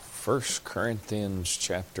1 Corinthians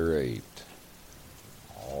chapter 8.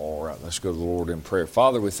 All right, let's go to the Lord in prayer.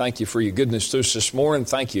 Father, we thank you for your goodness to us this morning.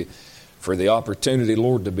 Thank you for the opportunity,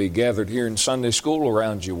 Lord, to be gathered here in Sunday school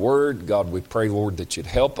around your word. God, we pray, Lord, that you'd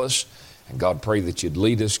help us. And God, pray that you'd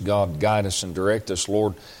lead us. God, guide us and direct us,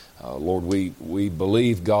 Lord. Lord, we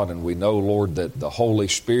believe, God, and we know, Lord, that the Holy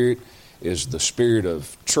Spirit is the Spirit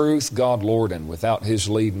of truth, God, Lord, and without His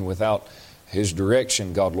leading, without His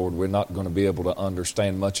direction, God, Lord, we're not going to be able to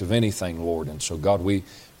understand much of anything, Lord. And so, God, we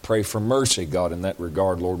pray for mercy, God, in that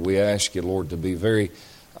regard, Lord. We ask you, Lord, to be very,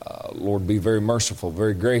 be very merciful,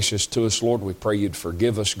 very gracious to us, Lord. We pray you'd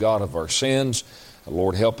forgive us, God, of our sins.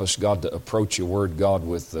 Lord, help us, God, to approach your word, God,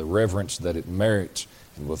 with the reverence that it merits.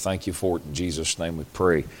 And we'll thank you for it. In Jesus' name we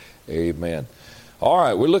pray. Amen. All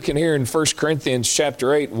right, we're looking here in 1 Corinthians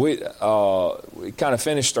chapter 8. We kind of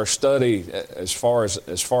finished our study as far as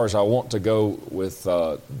I want to go with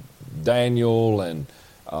Daniel and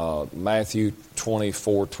Matthew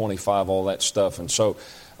 24, 25, all that stuff. And so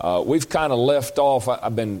we've kind of left off.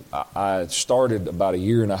 I started about a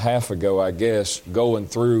year and a half ago, I guess, going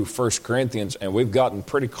through 1 Corinthians, and we've gotten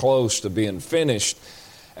pretty close to being finished.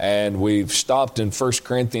 And we've stopped in 1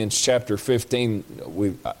 Corinthians chapter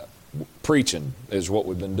 15. Preaching is what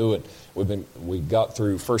we've been doing. We got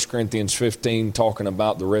through 1 Corinthians 15 talking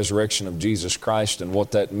about the resurrection of Jesus Christ and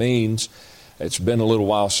what that means. It's been a little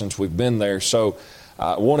while since we've been there. So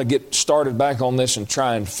I want to get started back on this and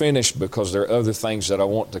try and finish because there are other things that I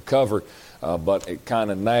want to cover. But it kind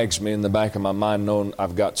of nags me in the back of my mind knowing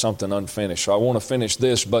I've got something unfinished. So I want to finish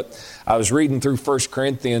this. But I was reading through 1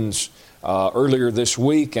 Corinthians earlier this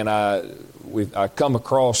week, and I come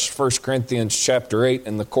across 1 Corinthians chapter 8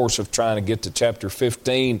 in the course of trying to get to chapter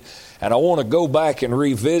 15. And I want to go back and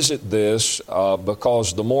revisit this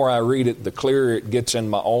because the more I read it, the clearer it gets in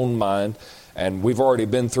my own mind. And we've already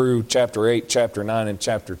been through chapter 8, chapter 9, and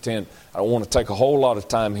chapter 10. I don't want to take a whole lot of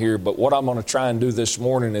time here, but what I'm going to try and do this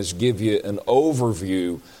morning is give you an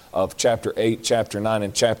overview of chapter 8, chapter 9,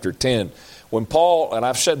 and chapter 10. When Paul, and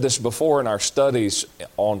I've said this before in our studies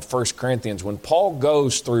on 1 Corinthians, when Paul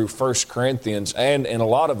goes through 1 Corinthians and in a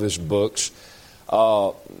lot of his books,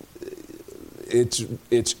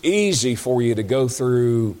 it's easy for you to go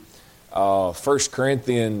through 1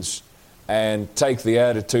 Corinthians and take the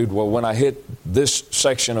attitude, well, when I hit this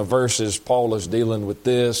section of verses, Paul is dealing with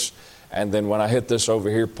this, and then when I hit this over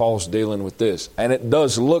here, Paul's dealing with this. And it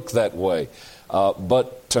does look that way.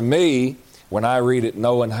 But to me, when I read it,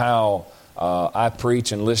 knowing how I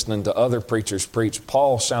preach and listening to other preachers preach,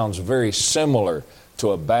 Paul sounds very similar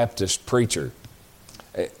to a Baptist preacher.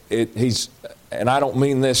 And I don't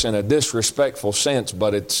mean this in a disrespectful sense,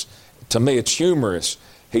 but to me it's humorous.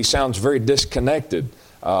 He sounds very disconnected.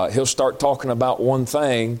 He'll start talking about one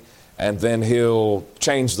thing, and then he'll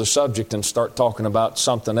change the subject and start talking about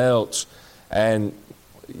something else. And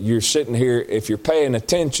you're sitting here, if you're paying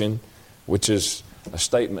attention, which is a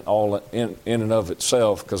statement all in and of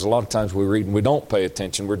itself, because a lot of times we read and we don't pay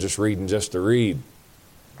attention. We're just reading just to read.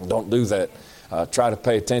 Don't do that. Try to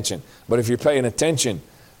pay attention. But if you're paying attention,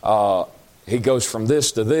 he goes from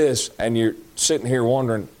this to this, and you're sitting here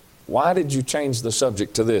wondering, why did you change the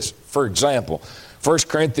subject to this? For example, 1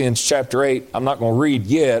 Corinthians chapter 8, I'm not going to read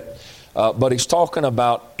yet, but he's talking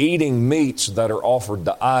about eating meats that are offered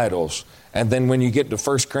to idols. And then when you get to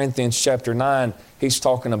 1 Corinthians chapter 9, he's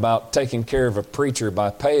talking about taking care of a preacher by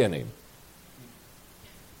paying him.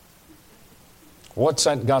 What's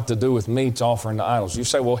that got to do with meats offering to idols? You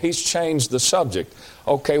say, well, he's changed the subject.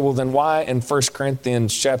 Okay, well then why in 1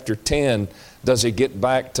 Corinthians chapter 10 does he get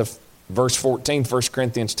back to verse 14, 1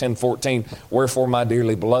 Corinthians 10:14, wherefore my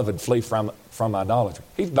dearly beloved flee from idolatry?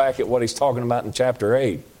 He's back at what he's talking about in chapter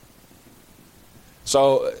 8.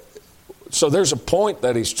 So there's a point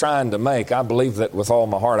that he's trying to make. I believe that with all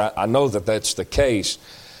my heart. I know that that's the case.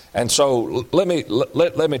 And so let me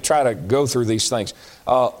try to go through these things.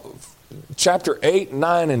 Chapter 8,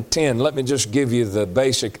 9, and 10, let me just give you the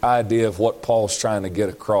basic idea of what Paul's trying to get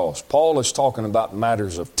across. Paul is talking about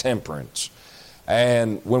matters of temperance.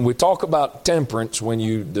 And when we talk about temperance, when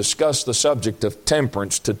you discuss the subject of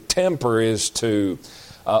temperance, to temper is to,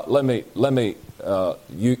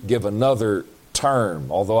 you give another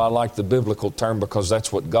term, although I like the biblical term because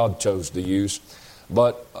that's what God chose to use.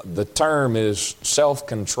 But the term is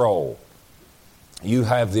self-control. You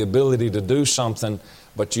have the ability to do something,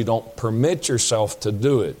 but you don't permit yourself to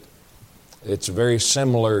do it. It's very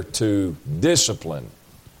similar to discipline,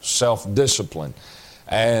 self-discipline.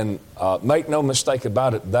 And make no mistake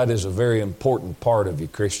about it, that is a very important part of your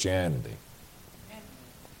Christianity.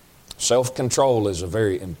 Self-control is a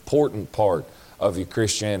very important part of your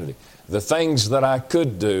Christianity. The things that I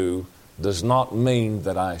could do does not mean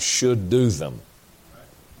that I should do them.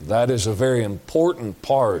 That is a very important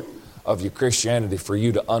part of your Christianity for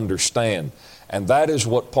you to understand. And that is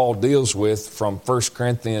what Paul deals with from 1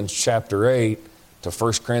 Corinthians chapter 8 to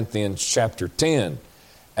 1 Corinthians chapter 10.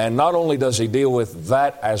 And not only does he deal with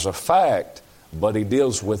that as a fact, but he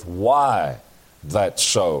deals with why that's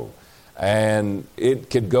so. And it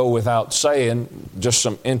could go without saying, just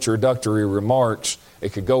some introductory remarks,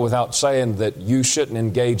 it could go without saying that you shouldn't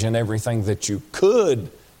engage in everything that you could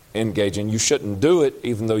engage in. You shouldn't do it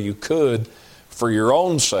even though you could for your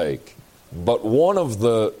own sake. But one of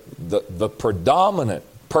the predominant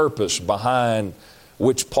purpose behind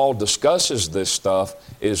which Paul discusses this stuff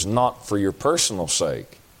is not for your personal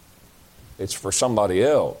sake. It's for somebody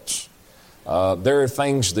else. There are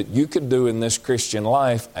things that you could do in this Christian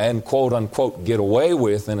life and quote unquote get away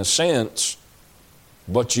with in a sense,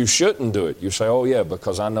 but you shouldn't do it. You say, oh yeah,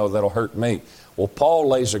 because I know that'll hurt me. Well, Paul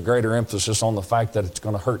lays a greater emphasis on the fact that it's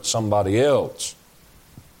going to hurt somebody else.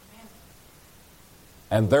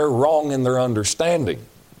 And they're wrong in their understanding.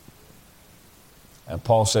 And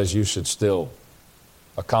Paul says you should still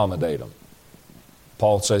accommodate them.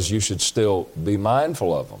 Paul says you should still be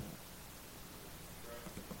mindful of them.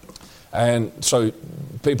 And so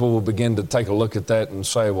people will begin to take a look at that and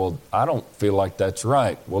say, well, I don't feel like that's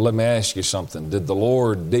right. Well, let me ask you something. Did the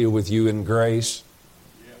Lord deal with you in grace?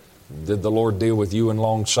 Yep. Did the Lord deal with you in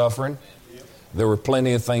long suffering? Yep. There were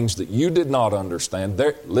plenty of things that you did not understand.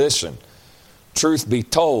 Listen, truth be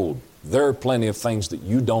told, there are plenty of things that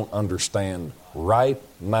you don't understand right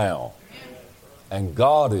now. And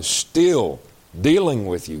God is still dealing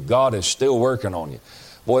with you. God is still working on you.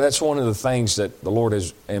 Boy, that's one of the things that the Lord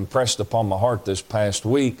has impressed upon my heart this past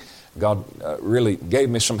week. God really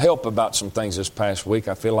gave me some help about some things this past week.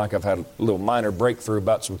 I feel like I've had a little minor breakthrough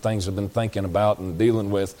about some things I've been thinking about and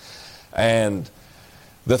dealing with. And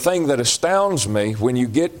the thing that astounds me when you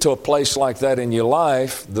get to a place like that in your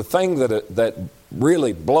life, the thing that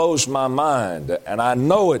really blows my mind, and I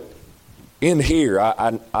know it in here,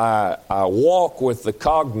 I walk with the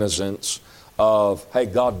cognizance of, hey,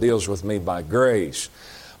 God deals with me by grace.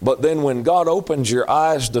 But then when God opens your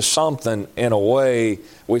eyes to something in a way,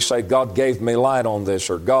 we say, God gave me light on this,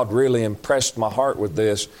 or God really impressed my heart with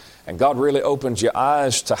this, and God really opens your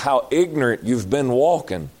eyes to how ignorant you've been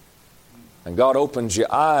walking, and God opens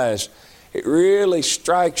your eyes, it really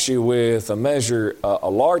strikes you with a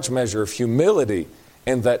large measure of humility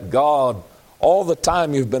in that God, all the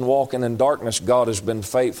time you've been walking in darkness, God has been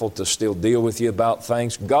faithful to still deal with you about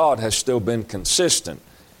things. God has still been consistent.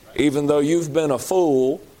 Even though you've been a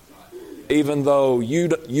fool, even though you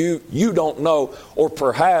don't know, or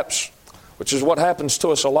perhaps, which is what happens to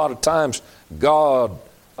us a lot of times, God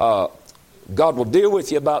will deal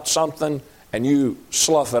with you about something and you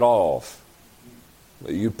slough it off.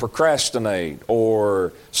 You procrastinate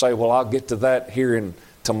or say, well, I'll get to that here and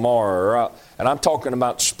tomorrow. And I'm talking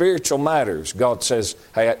about spiritual matters. God says,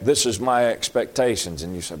 hey, this is my expectations.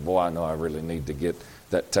 And you say, boy, I know I really need to get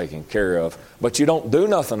that taken care of. But you don't do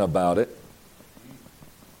nothing about it.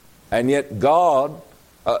 And yet God,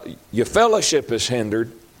 your fellowship is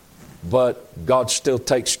hindered, but God still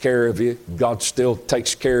takes care of you. God still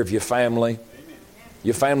takes care of your family.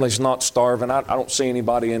 Your family's not starving. I don't see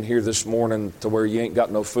anybody in here this morning to where you ain't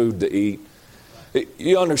got no food to eat.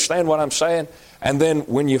 You understand what I'm saying? And then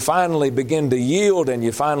when you finally begin to yield and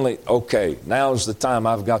you finally, okay, now's the time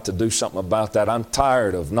I've got to do something about that. I'm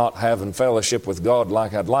tired of not having fellowship with God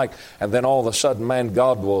like I'd like. And then all of a sudden, man,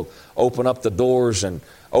 God will open up the doors and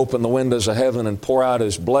open the windows of heaven and pour out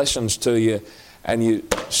His blessings to you. And you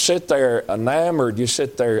sit there enamored, you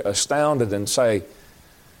sit there astounded and say,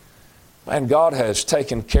 man, God has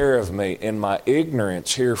taken care of me in my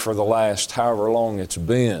ignorance here for the last however long it's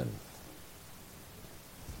been.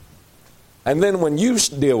 And then when you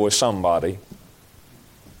deal with somebody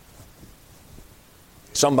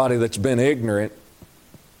that's been ignorant,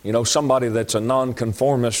 somebody that's a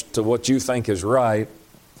nonconformist to what you think is right,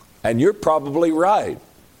 and you're probably right.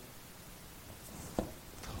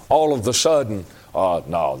 All of a sudden, throw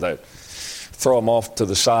them off to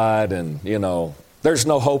the side and, there's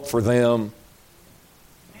no hope for them.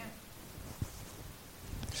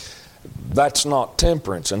 That's not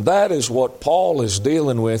temperance. And that is what Paul is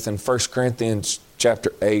dealing with in 1 Corinthians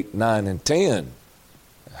chapter 8, 9, and 10.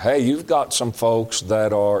 Hey, you've got some folks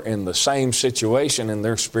that are in the same situation in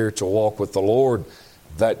their spiritual walk with the Lord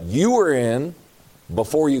that you were in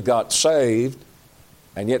before you got saved,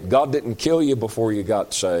 and yet God didn't kill you before you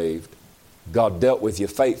got saved. God dealt with you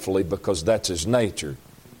faithfully because that's His nature.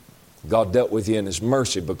 God dealt with you in His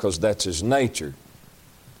mercy because that's His nature.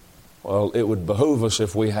 Well, it would behoove us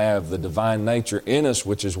if we have the divine nature in us,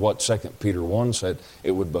 which is what 2 Peter 1 said.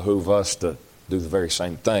 It would behoove us to do the very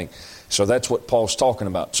same thing. So that's what Paul's talking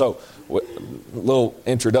about. So, a little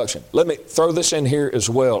introduction. Let me throw this in here as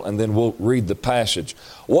well, and then we'll read the passage.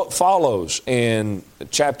 What follows in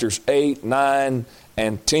chapters 8, 9,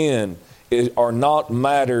 and 10 are not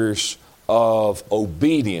matters of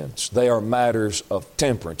obedience. They are matters of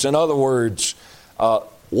temperance. In other words,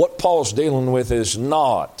 what Paul's dealing with is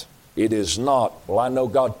not, it is not, well, I know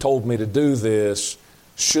God told me to do this.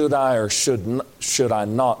 Should I or should I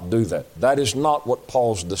not do that? That is not what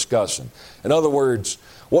Paul's discussing. In other words,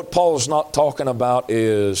 what Paul's not talking about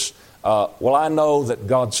is, well, I know that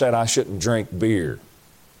God said I shouldn't drink beer,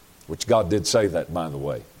 which God did say that, by the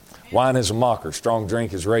way. Wine is a mocker, strong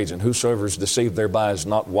drink is raging. Whosoever is deceived thereby is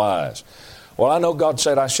not wise. Well, I know God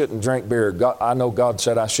said I shouldn't drink beer. I know God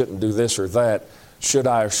said I shouldn't do this or that. Should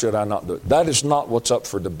I or should I not do it? That is not what's up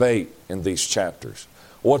for debate in these chapters.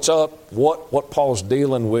 What's up, what Paul's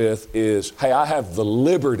dealing with is, hey, I have the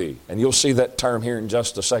liberty, and you'll see that term here in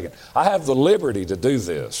just a second. I have the liberty to do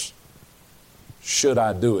this. Should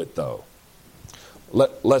I do it, though?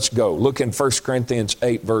 Let's go. Look in 1 Corinthians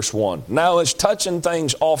 8, verse 1. Now, as touching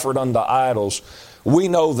things offered unto idols, we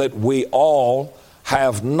know that we all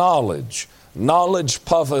have knowledge. Knowledge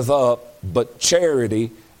puffeth up, but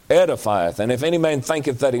charity edifieth. And if any man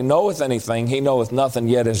thinketh that he knoweth anything, he knoweth nothing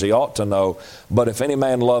yet as he ought to know. But if any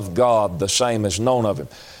man love God, the same is known of him.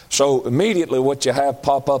 So immediately what you have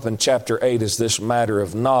pop up in chapter 8 is this matter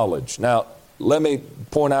of knowledge. Now, let me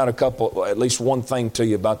point out at least one thing to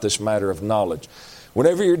you about this matter of knowledge.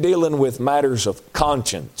 Whenever you're dealing with matters of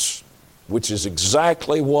conscience, which is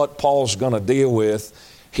exactly what Paul's going to deal with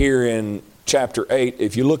here in chapter 8,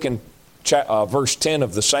 if you look in verse 10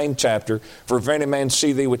 of the same chapter, for if any man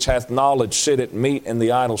see thee which hath knowledge sit at meat in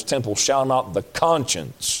the idol's temple, shall not the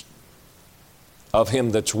conscience of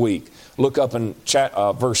him that's weak. Look up in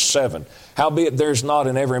verse 7. Howbeit there's not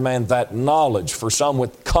in every man that knowledge, for some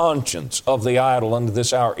with conscience of the idol unto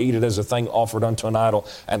this hour eat it as a thing offered unto an idol,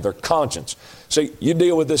 and their conscience. See, you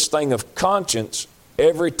deal with this thing of conscience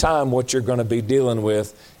every time. What you're going to be dealing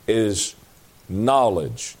with is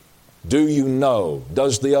knowledge. Do you know?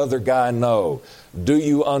 Does the other guy know? Do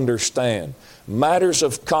you understand? Matters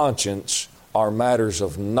of conscience are matters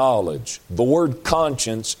of knowledge. The word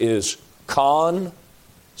conscience is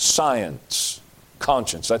science.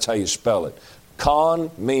 Conscience, that's how you spell it. Con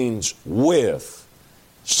means with.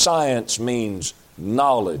 Science means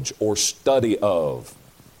knowledge or study of.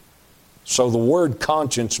 So the word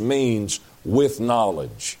conscience means with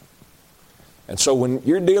knowledge. And so when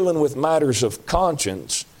you're dealing with matters of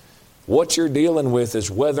conscience, what you're dealing with is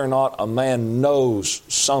whether or not a man knows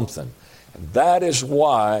something. And that is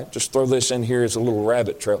why, just throw this in here as a little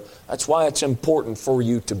rabbit trail, that's why it's important for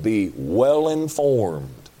you to be well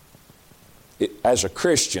informed. As a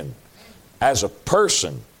Christian, as a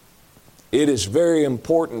person, it is very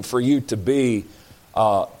important for you to be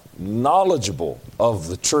knowledgeable of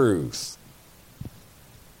the truth.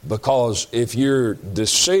 Because if you're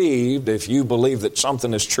deceived, if you believe that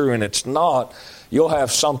something is true and it's not, you'll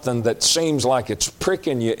have something that seems like it's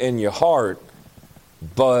pricking you in your heart,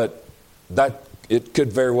 but that it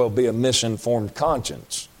could very well be a misinformed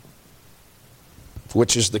conscience,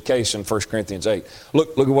 which is the case in 1 Corinthians 8.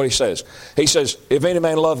 Look at what he says. He says, if any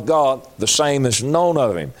man love God, the same is known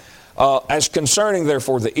of him. As concerning,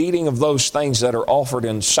 therefore, the eating of those things that are offered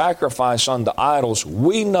in sacrifice unto idols,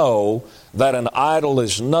 we know that an idol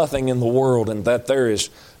is nothing in the world, and that there is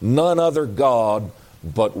none other God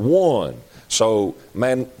but one. So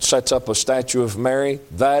man sets up a statue of Mary.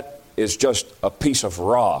 That is just a piece of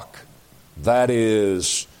rock. That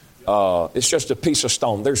is, it's just a piece of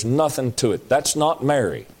stone. There's nothing to it. That's not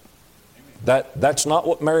Mary. That's not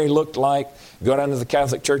what Mary looked like. Go down to the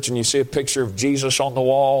Catholic Church and you see a picture of Jesus on the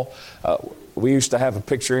wall. We used to have a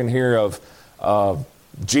picture in here of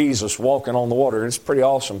Jesus walking on the water. It's a pretty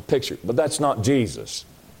awesome picture, but that's not Jesus.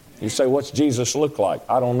 You say, what's Jesus look like?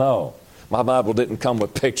 I don't know. My Bible didn't come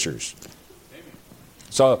with pictures.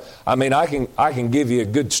 So, I mean, I can give you a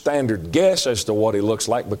good standard guess as to what he looks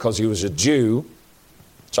like because he was a Jew.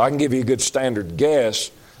 So I can give you a good standard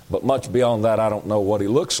guess, but much beyond that, I don't know what he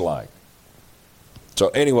looks like. So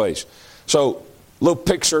anyways, so little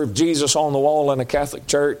picture of Jesus on the wall in a Catholic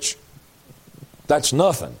church, that's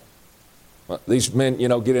nothing. These men,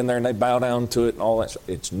 get in there and they bow down to it and all that.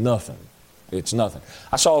 It's nothing. It's nothing.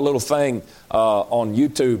 I saw a little thing on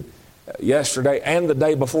YouTube yesterday and the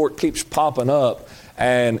day before. It keeps popping up,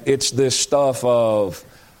 and it's this stuff of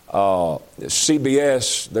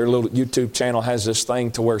CBS, their little YouTube channel has this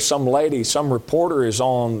thing to where some reporter is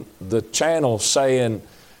on the channel saying,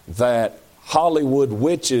 that Hollywood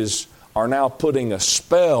witches are now putting a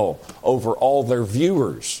spell over all their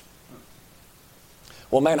viewers.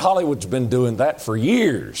 Well, man, Hollywood's been doing that for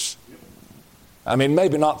years. I mean,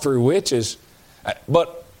 maybe not through witches,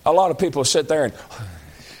 but a lot of people sit there and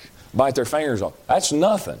bite their fingers off. That's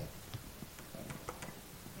nothing.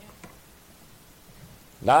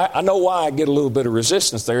 Now, I know why I get a little bit of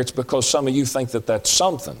resistance there. It's because some of you think that that's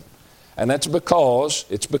something. And it's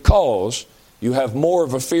because you have more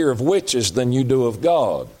of a fear of witches than you do of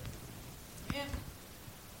God.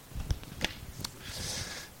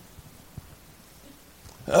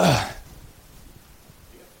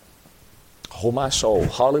 Oh, my soul.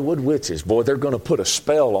 Hollywood witches. Boy, they're going to put a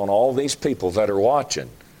spell on all these people that are watching.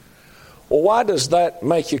 Well, why does that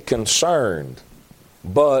make you concerned?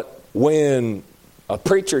 But when a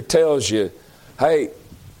preacher tells you, hey,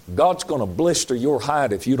 God's going to blister your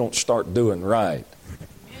hide if you don't start doing right.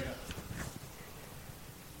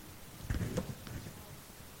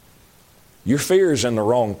 Your fear is in the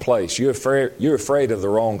wrong place. You're afraid of the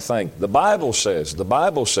wrong thing. The Bible says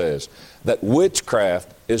that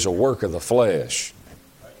witchcraft is a work of the flesh.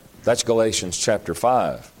 That's Galatians chapter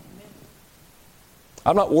 5.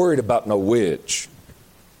 I'm not worried about no witch.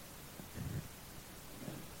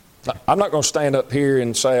 I'm not going to stand up here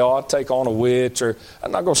and say, oh, I'll take on a witch, or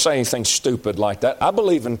I'm not going to say anything stupid like that. I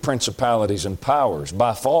believe in principalities and powers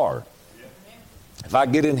by far. If I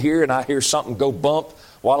get in here and I hear something go bump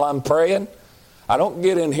while I'm praying, I don't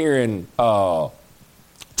get in here and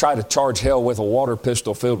try to charge hell with a water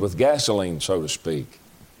pistol filled with gasoline, so to speak.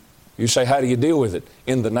 You say, how do you deal with it?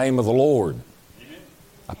 In the name of the Lord.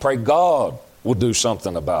 I pray God will do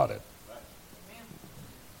something about it.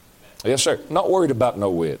 Yes, sir. Not worried about no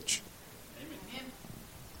witch.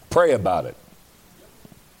 Pray about it.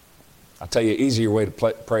 I'll tell you an easier way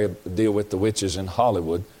to deal with the witches in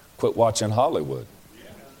Hollywood. Quit watching Hollywood.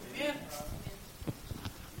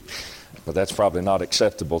 But that's probably not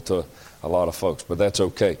acceptable to a lot of folks, but that's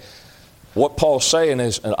okay. What Paul's saying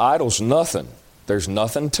is an idol's nothing. There's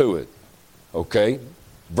nothing to it. Okay?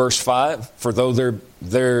 Verse 5, for though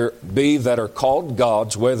there be that are called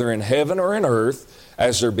gods, whether in heaven or in earth,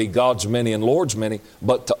 as there be gods many and lords many,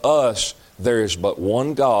 but to us there is but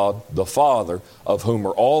one God, the Father, of whom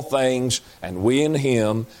are all things, and we in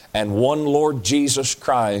Him, and one Lord Jesus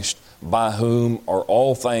Christ, by whom are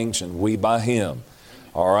all things, and we by Him.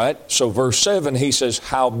 All right? So verse 7, he says,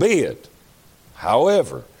 howbeit,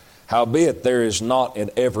 there is not in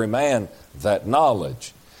every man that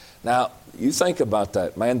knowledge. Now, you think about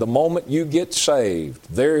that, man. The moment you get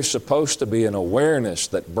saved, there is supposed to be an awareness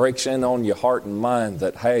that breaks in on your heart and mind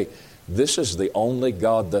that, hey, this is the only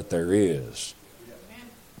God that there is.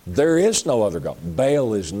 There is no other God.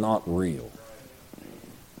 Baal is not real.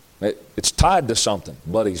 It's tied to something,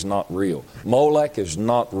 but he's not real. Molech is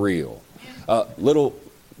not real. Little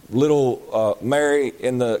Mary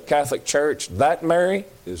in the Catholic Church, that Mary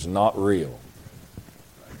is not real.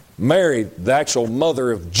 Mary, the actual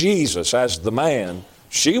mother of Jesus as the man,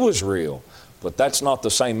 she was real. But that's not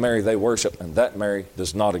the same Mary they worship, and that Mary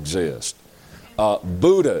does not exist.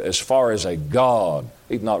 Buddha, as far as a God,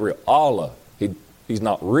 he's not real. Allah, he's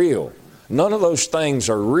not real. None of those things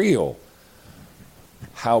are real.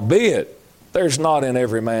 Howbeit, there's not in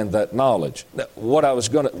every man that knowledge. What I was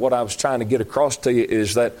trying to get across to you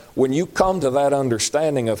is that when you come to that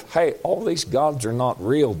understanding of, hey, all these gods are not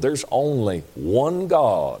real, there's only one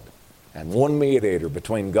God and one mediator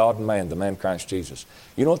between God and man, the man Christ Jesus.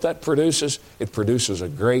 You know what that produces? It produces a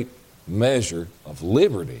great measure of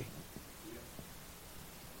liberty.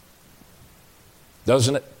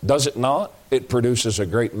 Doesn't it? Does it not? It produces a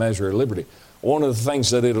great measure of liberty. One of the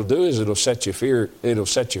things that it'll do is it'll set you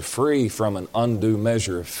free from an undue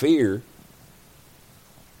measure of fear.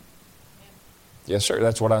 Yes, sir.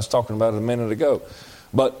 That's what I was talking about a minute ago.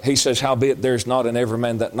 But he says, howbeit there is not in every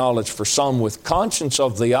man that knowledge, for some with conscience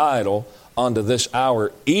of the idol unto this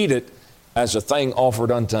hour eat it as a thing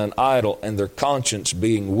offered unto an idol, and their conscience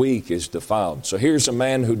being weak is defiled. So here's a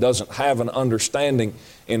man who doesn't have an understanding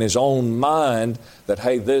in his own mind that,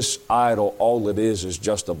 hey, this idol, all it is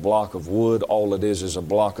just a block of wood, all it is a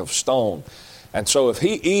block of stone. And so if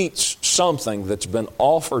he eats something that's been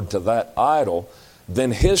offered to that idol,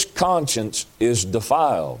 then his conscience is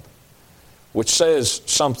defiled. Which says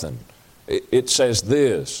something. It says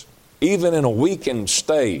this, even in a weakened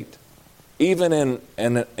state, even in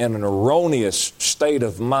an erroneous state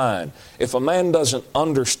of mind, if a man doesn't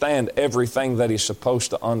understand everything that he's supposed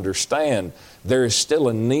to understand, there is still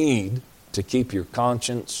a need to keep your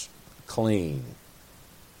conscience clean.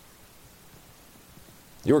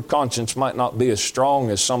 Your conscience might not be as strong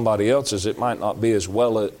as somebody else's. It might not be as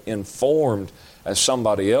well informed as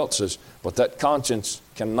somebody else's, but that conscience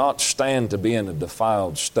cannot stand to be in a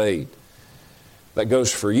defiled state. That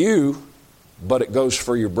goes for you, but it goes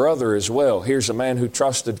for your brother as well. Here's a man who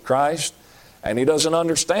trusted Christ, and he doesn't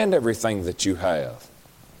understand everything that you have.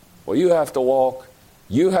 Well, you have to walk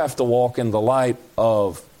in the light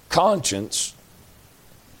of conscience.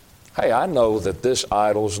 Hey, I know that this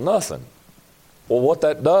idol's nothing. Well, what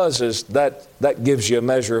that does is that gives you a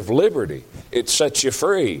measure of liberty. It sets you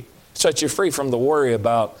free. It sets you free from the worry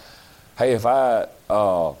about, hey, if I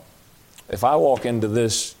walk into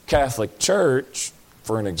this Catholic church,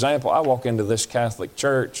 for an example, I walk into this Catholic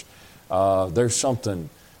church, there's something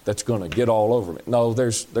that's going to get all over me. No,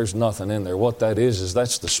 there's nothing in there. What that is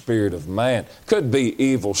that's the spirit of man. Could be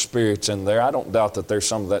evil spirits in there. I don't doubt that there's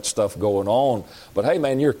some of that stuff going on. But hey,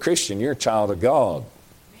 man, you're a Christian. You're a child of God.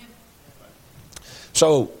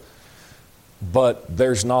 So, but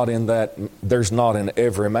there's not in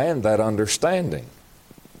every man that understanding.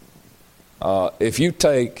 If you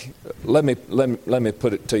take, let me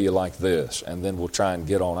put it to you like this, and then we'll try and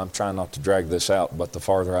get on. I'm trying not to drag this out, but the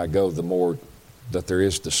farther I go, the more that there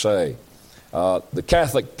is to say. The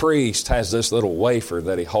Catholic priest has this little wafer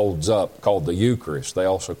that he holds up called the Eucharist. They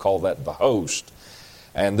also call that the host.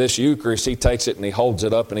 And this Eucharist, he takes it and he holds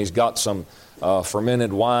it up, and he's got some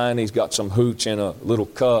fermented wine. He's got some hooch in a little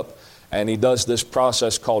cup, and he does this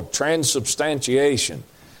process called transubstantiation.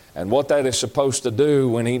 And what that is supposed to do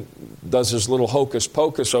when he does his little hocus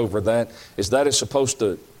pocus over that is supposed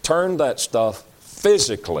to turn that stuff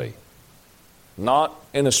physically, not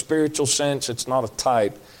in a spiritual sense. It's not a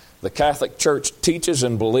type. The Catholic Church teaches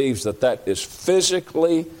and believes that is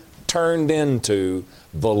physically turned into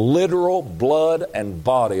the literal blood and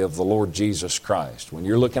body of the Lord Jesus Christ. When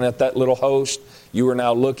you're looking at that little host, you are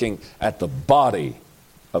now looking at the body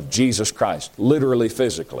of Jesus Christ, literally,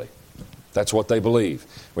 physically. That's what they believe.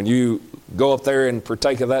 When you go up there and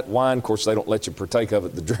partake of that wine, of course, they don't let you partake of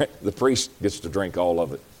it. The priest gets to drink all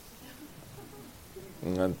of it.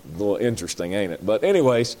 A little interesting, ain't it? But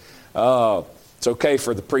anyways, it's okay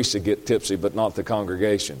for the priest to get tipsy, but not the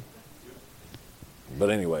congregation. But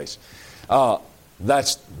anyways,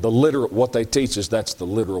 that's the literal, what they teach is that's the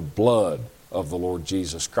literal blood of the Lord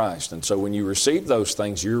Jesus Christ. And so when you receive those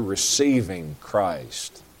things, you're receiving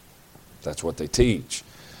Christ. That's what they teach.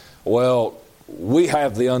 Well, we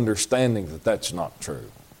have the understanding that that's not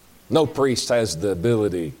true. No priest has the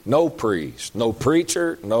ability, no priest, no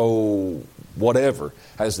preacher, no whatever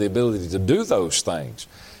has the ability to do those things.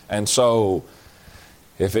 And so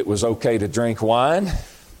if it was okay to drink wine,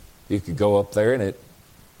 you could go up there and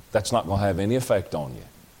that's not going to have any effect on you.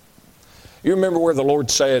 You remember where the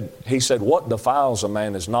Lord said, He said, what defiles a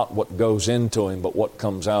man is not what goes into him, but what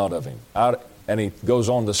comes out of him. And He goes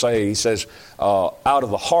on to say, He says, out of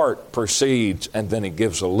the heart proceeds, and then He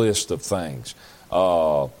gives a list of things.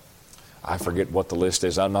 I forget what the list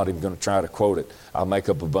is. I'm not even going to try to quote it. I'll make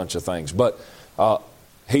up a bunch of things. But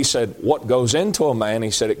He said, what goes into a man,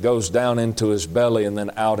 He said, it goes down into his belly and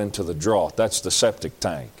then out into the draught. That's the septic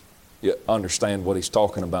tank. You understand what He's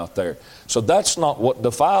talking about there. So that's not what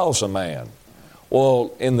defiles a man.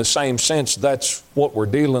 Well, in the same sense, that's what we're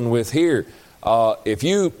dealing with here. If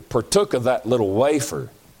you partook of that little wafer,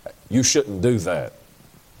 you shouldn't do that.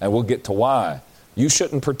 And we'll get to why. You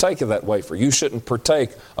shouldn't partake of that wafer. You shouldn't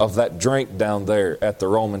partake of that drink down there at the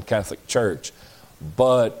Roman Catholic Church.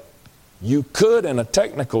 But you could in a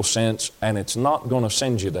technical sense, and it's not going to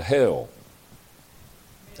send you to hell.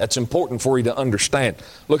 That's important for you to understand.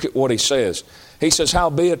 Look at what he says. He says,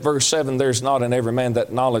 howbeit, verse 7, there's not in every man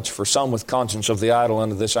that knowledge, for some with conscience of the idol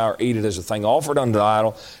unto this hour eat it as a thing offered unto the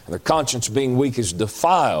idol, and their conscience being weak is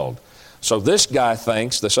defiled. So this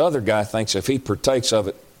other guy thinks if he partakes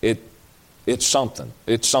of it, it's something.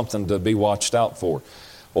 It's something to be watched out for.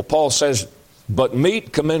 Well, Paul says, but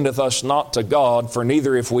meat commendeth us not to God, for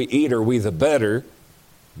neither if we eat are we the better.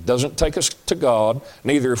 Doesn't take us to God.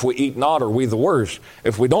 Neither if we eat not are we the worse.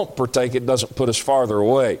 If we don't partake, it doesn't put us farther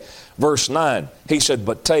away. Verse 9, he said,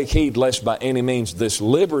 but take heed lest by any means this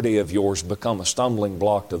liberty of yours become a stumbling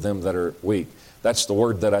block to them that are weak. That's the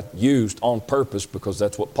word that I used on purpose because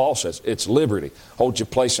that's what Paul says. It's liberty. Hold your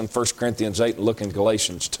place in 1 Corinthians 8 and look in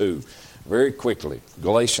Galatians 2. Very quickly.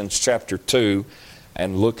 Galatians chapter 2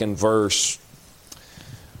 and look in verse...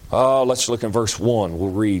 let's look in verse 1. We'll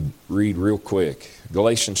read real quick.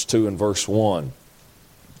 Galatians 2 and verse 1.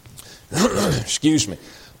 Excuse me.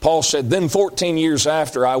 Paul said, then 14 years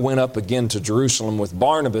after I went up again to Jerusalem with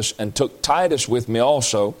Barnabas and took Titus with me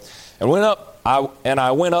also, and went up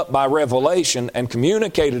I went up by revelation and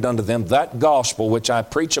communicated unto them that gospel which I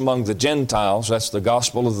preach among the Gentiles, that's the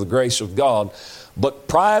gospel of the grace of God, but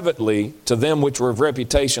privately to them which were of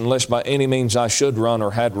reputation, lest by any means I should run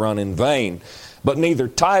or had run in vain. But neither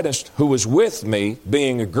Titus, who was with me,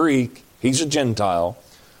 being a Greek, he's a Gentile,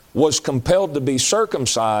 was compelled to be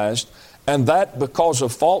circumcised, and that because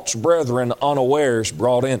of false brethren unawares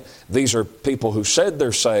brought in. These are people who said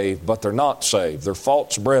they're saved, but they're not saved. They're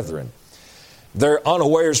false brethren. They're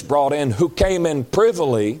unawares brought in, who came in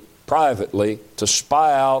privily, privately, to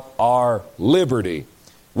spy out our liberty,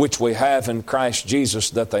 which we have in Christ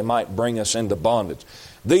Jesus, that they might bring us into bondage.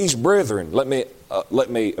 These brethren, let me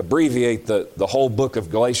abbreviate the whole book of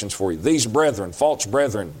Galatians for you. These brethren, false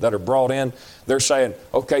brethren that are brought in, they're saying,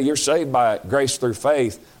 okay, you're saved by grace through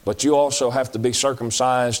faith, but you also have to be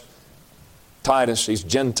circumcised. Titus, he's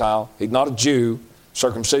Gentile. He's not a Jew.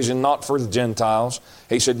 Circumcision not for the Gentiles.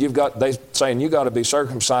 He said, they saying you got to be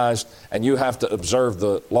circumcised and you have to observe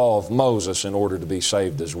the law of Moses in order to be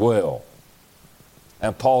saved as well.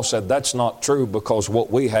 And Paul said that's not true, because what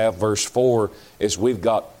we have, verse 4, is we've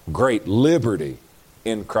got great liberty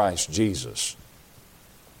in Christ Jesus.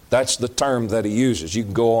 That's the term that he uses. You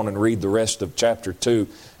can go on and read the rest of chapter 2,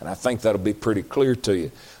 and I think that'll be pretty clear to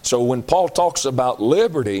you. So when Paul talks about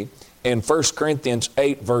liberty in 1 Corinthians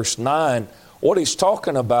 8, verse 9, what he's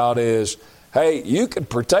talking about is, hey, you could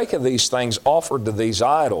partake of these things offered to these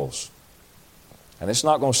idols, and it's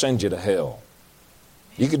not going to send you to hell.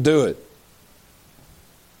 You could do it.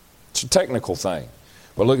 It's a technical thing.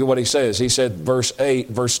 But look at what he says. He said, verse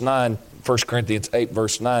 9, 1 Corinthians 8,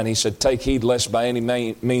 verse 9, he said, take heed lest by any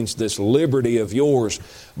means this liberty of yours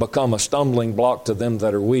become a stumbling block to them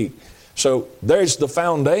that are weak. So there's the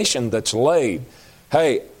foundation that's laid.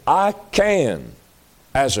 Hey, I can,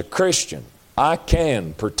 as a Christian, I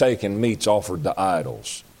can partake in meats offered to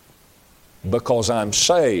idols because I'm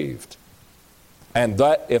saved. And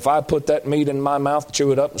that, if I put that meat in my mouth,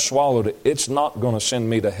 chew it up and swallow it, it's not going to send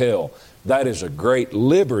me to hell. That is a great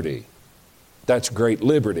liberty. That's great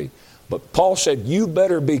liberty. But Paul said, you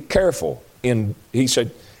better be careful. He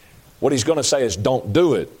said, what he's going to say is don't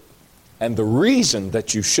do it. And the reason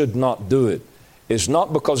that you should not do it is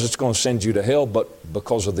not because it's going to send you to hell, but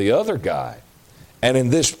because of the other guy. And in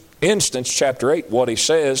this instance, chapter 8, what he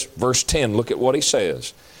says, verse 10, look at what he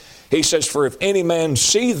says. He says, for if any man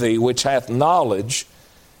see thee which hath knowledge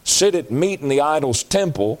sit at meat in the idol's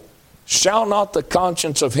temple, shall not the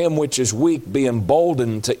conscience of him which is weak be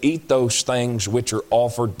emboldened to eat those things which are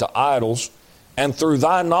offered to idols? And through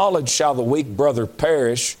thy knowledge shall the weak brother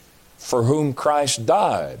perish, for whom Christ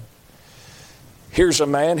died. Here's a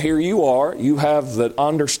man, here you are, you have the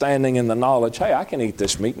understanding and the knowledge, hey, I can eat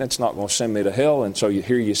this meat and it's not going to send me to hell. And so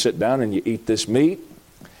here you sit down and you eat this meat.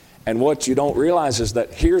 And what you don't realize is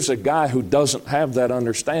that here's a guy who doesn't have that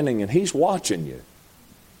understanding, and he's watching you.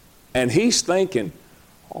 And he's thinking,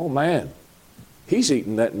 oh man, he's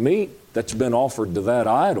eating that meat that's been offered to that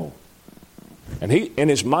idol. And in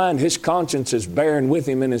his mind, his conscience is bearing with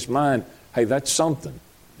him in his mind, hey, that's something.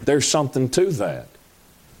 There's something to that.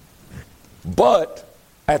 But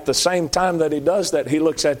at the same time that he does that, he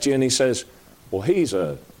looks at you and he says, well, he's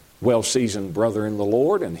a well-seasoned brother in the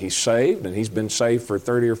Lord, and he's saved, and he's been saved for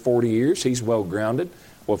 30 or 40 years. He's well-grounded.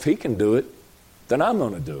 Well, if he can do it, then I'm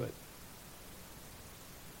going to do it.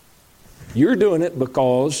 You're doing it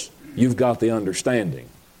because you've got the understanding.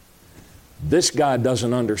 This guy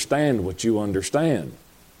doesn't understand what you understand.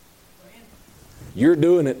 You're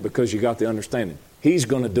doing it because you got the understanding. He's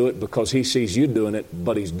going to do it because he sees you doing it,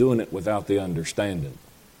 but he's doing it without the understanding.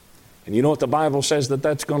 And you know what the Bible says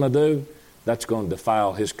that's going to do? That's going to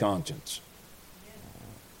defile his conscience.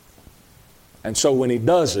 And so when he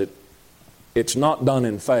does it, it's not done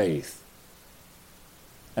in faith.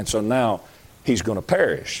 And so now he's going to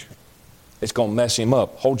perish. It's going to mess him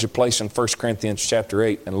up. Hold your place in 1 Corinthians chapter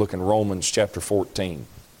 8 and look in Romans chapter 14.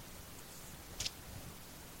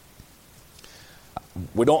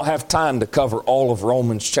 We don't have time to cover all of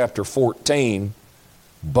Romans chapter 14,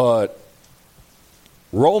 but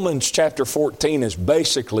Romans chapter 14 is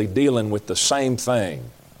basically dealing with the same thing.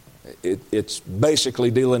 It's basically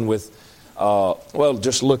dealing with,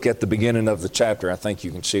 just look at the beginning of the chapter. I think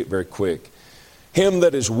you can see it very quick. Him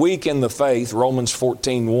that is weak in the faith, Romans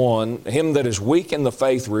 14:1, him that is weak in the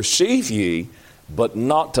faith receive ye, but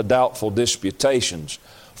not to doubtful disputations.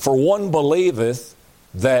 For one believeth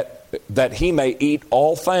that he may eat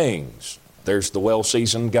all things. There's the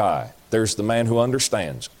well-seasoned guy. There's the man who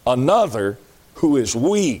understands. Another who is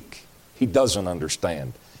weak, he doesn't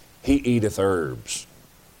understand. He eateth herbs.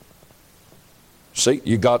 See,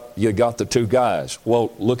 you got the two guys.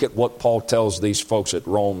 Well, look at what Paul tells these folks at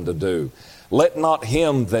Rome to do. Let not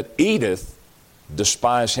him that eateth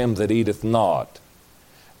despise him that eateth not.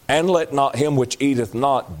 And let not him which eateth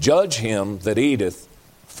not judge him that eateth,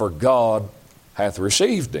 for God hath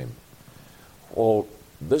received him. Well,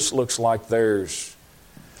 this looks like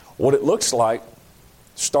what it looks like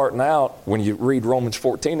starting out when you read Romans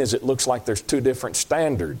 14 is it looks like there's two different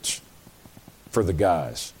standards for the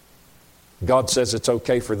guys. God says it's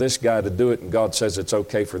okay for this guy to do it, and God says it's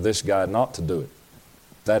okay for this guy not to do it.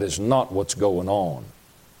 That is not what's going on.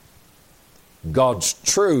 God's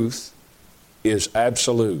truth is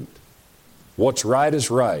absolute. What's right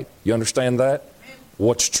is right. You understand that?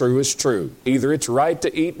 What's true is true. Either it's right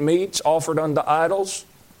to eat meats offered unto idols,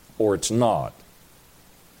 or it's not.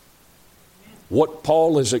 What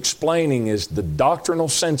Paul is explaining is the doctrinal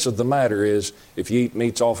sense of the matter is if you eat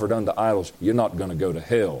meats offered unto idols, you're not going to go to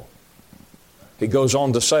hell. He goes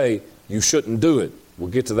on to say you shouldn't do it. We'll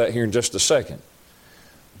get to that here in just a second.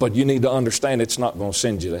 But you need to understand it's not going to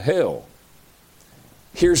send you to hell.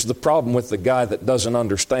 Here's the problem with the guy that doesn't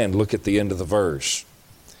understand. Look at the end of the verse.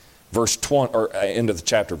 Verse 20, or end of the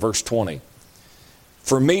chapter, verse 20.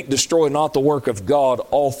 For meat destroy not the work of God,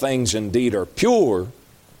 all things indeed are pure,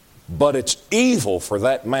 but it's evil for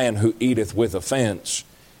that man who eateth with offense.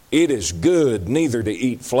 It is good neither to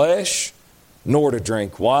eat flesh, nor to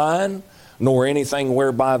drink wine, nor anything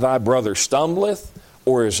whereby thy brother stumbleth,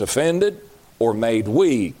 or is offended, or made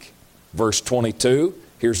weak. Verse 22,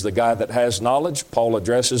 here's the guy that has knowledge. Paul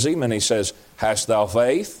addresses him and he says, hast thou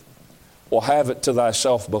faith? Well, have it to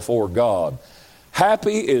thyself before God.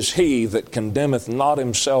 Happy is he that condemneth not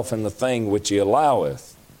himself in the thing which he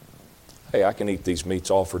alloweth. Hey, I can eat these meats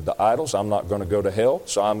offered to idols. I'm not going to go to hell,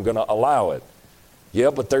 so I'm going to allow it. Yeah,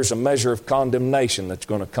 but there's a measure of condemnation that's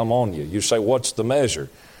going to come on you. You say, what's the measure?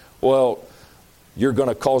 Well, you're going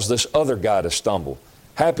to cause this other guy to stumble.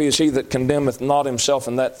 Happy is he that condemneth not himself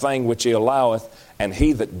in that thing which he alloweth, and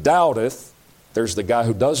he that doubteth, there's the guy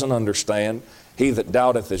who doesn't understand, he that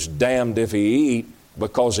doubteth is damned if he eat,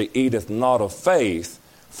 because he eateth not of faith,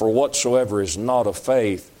 for whatsoever is not of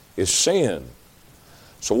faith is sin.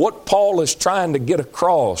 So what Paul is trying to get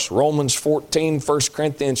across, Romans 14, 1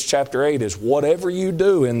 Corinthians chapter 8, is whatever you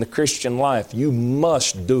do in the Christian life, you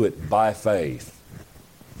must do it by faith.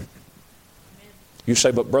 You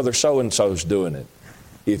say, but brother so-and-so's doing it.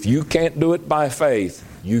 If you can't do it by faith,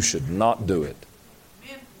 you should not do it.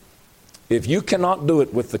 If you cannot do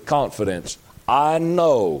it with the confidence, I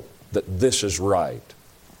know that this is right,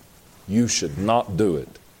 you should not do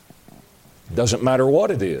it. Doesn't matter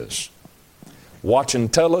what it is. Watching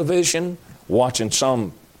television, watching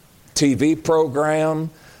some TV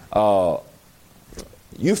program,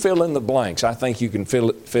 you fill in the blanks. I think you can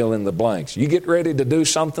fill in the blanks. You get ready to do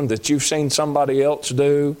something that you've seen somebody else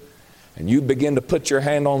do, and you begin to put your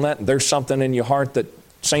hand on that, and there's something in your heart that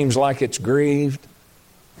seems like it's grieved,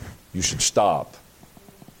 you should stop.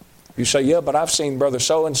 You say, yeah, but I've seen Brother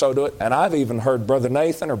so-and-so do it, and I've even heard Brother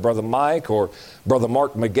Nathan or Brother Mike or Brother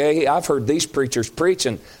Mark McGahee. I've heard these preachers preach,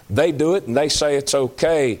 and they do it, and they say it's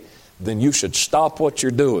okay. Then you should stop what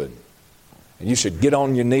you're doing. And you should get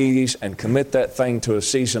on your knees and commit that thing to a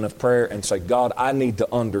season of prayer and say, God, I need to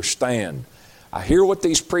understand. I hear what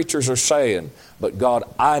these preachers are saying, but God,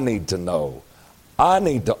 I need to know. I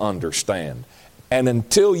need to understand. And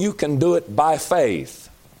until you can do it by faith,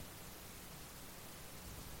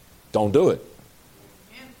 don't do it.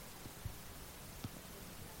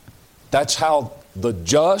 That's how the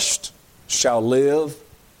just shall live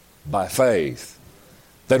by faith.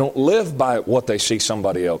 They don't live by what they see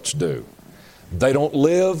somebody else do. They don't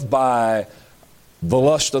live by the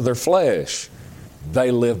lust of their flesh.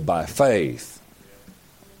 They live by faith.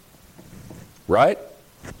 Right?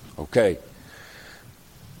 Okay.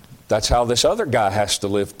 That's how this other guy has to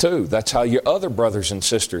live too. That's how your other brothers and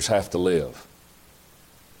sisters have to live.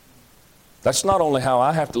 That's not only how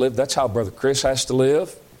I have to live, that's how Brother Chris has to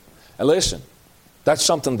live. And listen, that's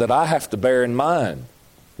something that I have to bear in mind.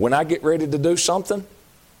 When I get ready to do something,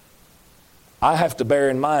 I have to bear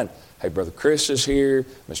in mind, hey, Brother Chris is here,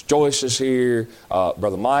 Miss Joyce is here,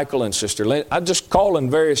 Brother Michael and Sister Lynn. I just call in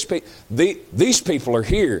various people. These people are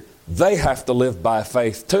here. They have to live by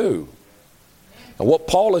faith too. And what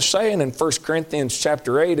Paul is saying in 1 Corinthians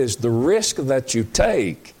chapter 8 is the risk that you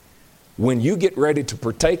take when you get ready to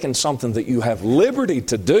partake in something that you have liberty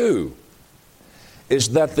to do is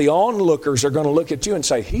that the onlookers are going to look at you and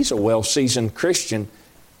say, he's a well-seasoned Christian.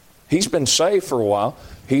 He's been saved for a while.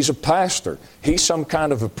 He's a pastor. He's some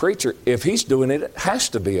kind of a preacher. If he's doing it, it has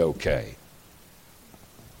to be okay.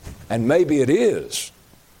 And maybe it is.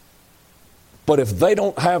 But if they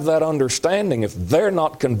don't have that understanding, if they're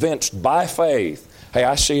not convinced by faith, hey,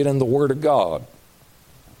 I see it in the Word of God.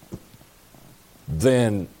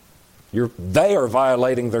 then they are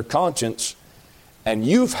violating their conscience, and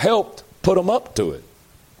you've helped put them up to it.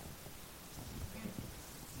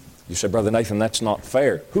 You say, Brother Nathan, that's not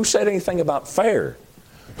fair. Who said anything about fair?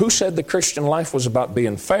 Who said the Christian life was about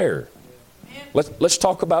being fair? Let's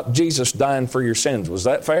talk about Jesus dying for your sins. Was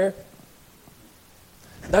that fair?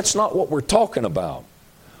 That's not what we're talking about.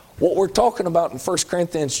 What we're talking about in 1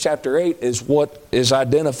 Corinthians chapter 8 is what is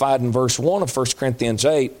identified in verse 1 of 1 Corinthians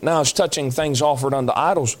 8. Now, as touching things offered unto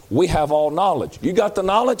idols, we have all knowledge. You got the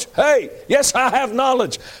knowledge? Hey, yes, I have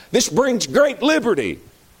knowledge. This brings great liberty.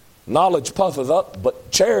 Knowledge puffeth up,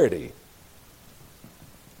 but charity.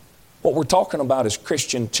 What we're talking about is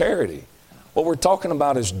Christian charity. What we're talking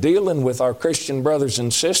about is dealing with our Christian brothers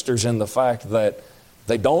and sisters in the fact that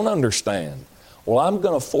they don't understand. Well, I'm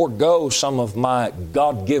going to forego some of my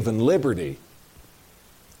God-given liberty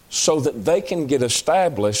so that they can get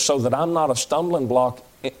established, so that I'm not a stumbling block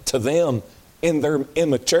to them in their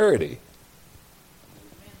immaturity.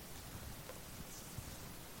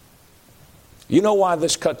 You know why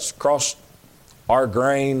this cuts across our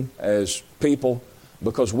grain as people?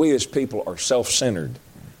 Because we as people are self-centered.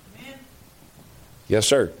 Yes,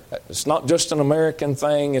 sir. It's not just an American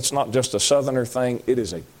thing. It's not just a Southerner thing. It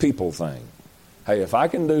is a people thing. Hey, if I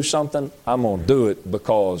can do something, I'm going to do it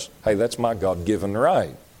because, hey, that's my God-given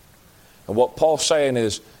right. And what Paul's saying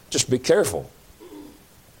is, just be careful.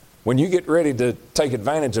 When you get ready to take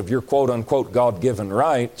advantage of your quote-unquote God-given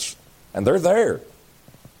rights, and they're there.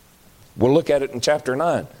 We'll look at it in chapter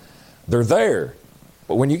 9. They're there.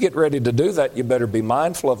 But when you get ready to do that, you better be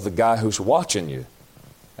mindful of the guy who's watching you.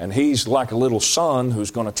 And he's like a little son who's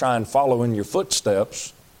going to try and follow in your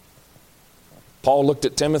footsteps. Paul looked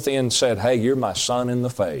at Timothy and said, hey, you're my son in the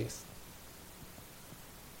faith.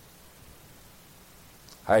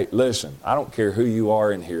 Hey, listen, I don't care who you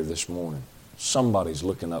are in here this morning. Somebody's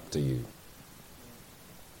looking up to you.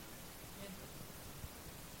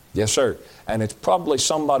 Yes, sir. And it's probably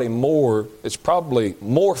more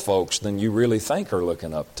folks than you really think are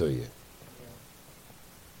looking up to you.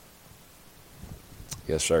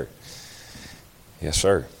 Yes, sir. Yes,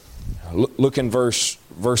 sir. Look in verse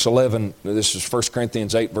 11. This is 1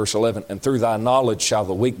 Corinthians 8, verse 11. And through thy knowledge shall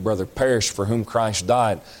the weak brother perish for whom Christ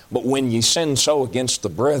died. But when ye sin so against the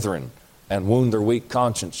brethren and wound their weak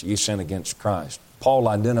conscience, ye sin against Christ. Paul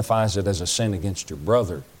identifies it as a sin against your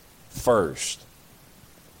brother first.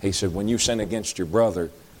 He said, when you sin against your brother,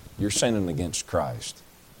 you're sinning against Christ.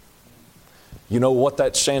 You know what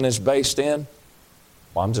that sin is based in?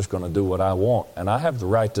 Well, I'm just going to do what I want, and I have the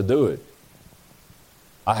right to do it.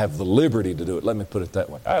 I have the liberty to do it. Let me put it that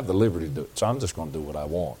way. I have the liberty to do it, so I'm just going to do what I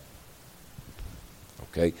want.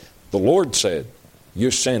 Okay? The Lord said,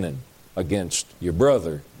 you're sinning against your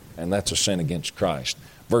brother, and that's a sin against Christ.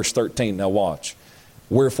 Verse 13, now watch.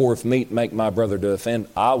 Wherefore, if meat make my brother to offend,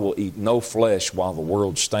 I will eat no flesh while the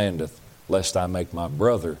world standeth, lest I make my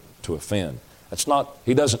brother to offend. That's not,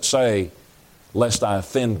 he doesn't say, lest I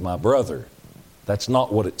offend my brother. That's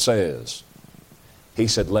not what it says. He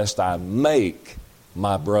said, lest I make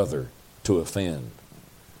my brother to offend.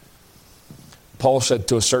 Paul said,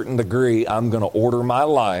 to a certain degree, I'm going to order my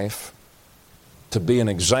life to be an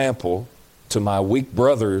example to my weak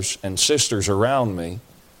brothers and sisters around me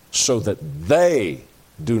so that they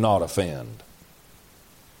do not offend.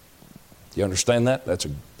 You understand that?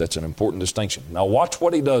 That's an important distinction. Now watch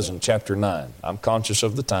what he does in chapter 9. I'm conscious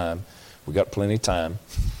of the time. We got plenty of time.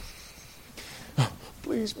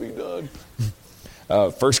 Please be done.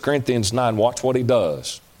 1 Corinthians 9, watch what he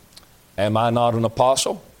does. Am I not an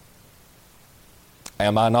apostle?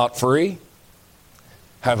 Am I not free?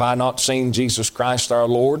 Have I not seen Jesus Christ our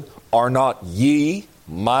Lord? Are not ye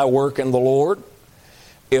my work in the Lord?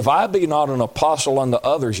 If I be not an apostle unto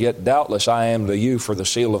others, yet doubtless I am to you, for the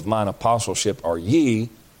seal of mine apostleship are ye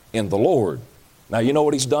in the Lord. Now you know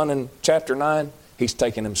what he's done in chapter 9? He's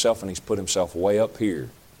taken himself and he's put himself way up here.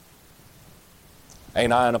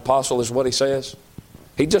 Ain't I an apostle is what he says?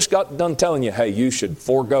 He just got done telling you, hey, you should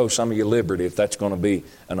forego some of your liberty if that's going to be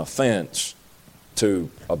an offense to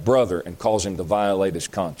a brother and cause him to violate his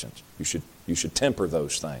conscience. You should temper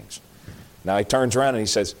those things. Now he turns around and he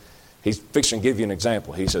says, he's fixing to give you an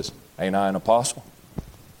example. He says, ain't I an apostle?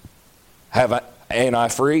 Ain't I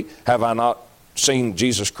free? Have I not seen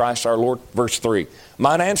Jesus Christ our Lord? Verse 3.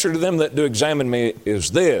 Mine answer to them that do examine me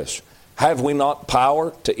is this. Have we not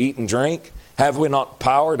power to eat and drink? Have we not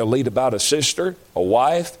power to lead about a sister, a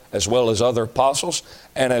wife, as well as other apostles,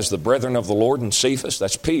 and as the brethren of the Lord and Cephas?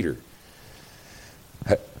 That's Peter.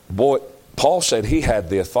 Boy, Paul said he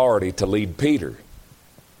had the authority to lead Peter.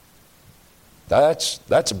 That's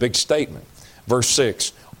a big statement. Verse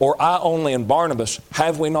 6, Or I only and Barnabas,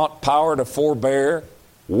 have we not power to forbear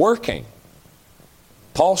working?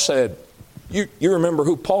 Paul said, you remember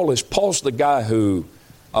who Paul is. Paul's the guy who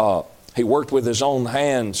he worked with his own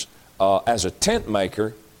hands as a tent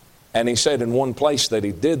maker. And he said in one place that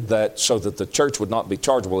he did that so that the church would not be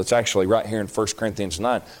chargeable. It's actually right here in 1 Corinthians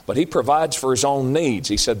 9. But he provides for his own needs.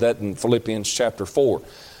 He said that in Philippians chapter 4.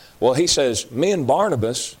 Well, he says, me and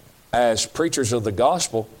Barnabas, as preachers of the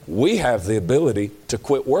gospel, we have the ability to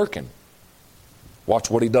quit working. Watch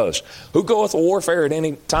what he does. Who goeth to warfare at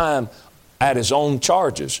any time at his own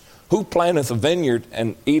charges? Who planteth a vineyard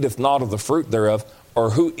and eateth not of the fruit thereof?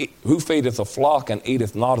 Or who feedeth a flock and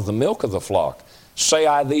eateth not of the milk of the flock? Say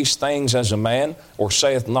I these things as a man, or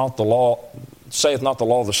saith not the law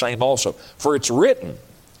the same also? For it's written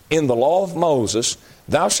in the law of Moses,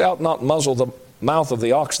 thou shalt not muzzle the mouth of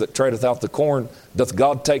the ox that treadeth out the corn. Doth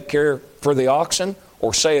God take care for the oxen?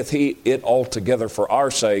 Or saith he it altogether for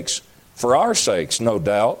our sakes? For our sakes, no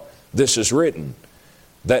doubt, this is written,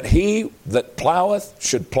 that he that ploweth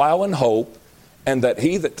should plow in hope, and that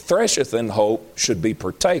he that thresheth in hope should be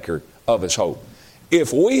partaker of his hope.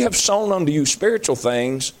 If we have sown unto you spiritual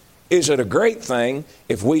things, is it a great thing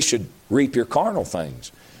if we should reap your carnal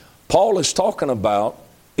things? Paul is talking about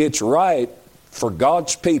it's right for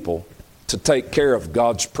God's people to take care of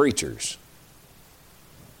God's preachers.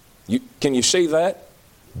 Can you see that?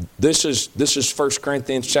 This is 1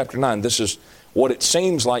 Corinthians chapter 9. This is what it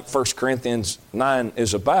seems like 1 Corinthians 9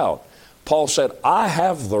 is about. Paul said, I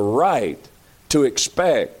have the right to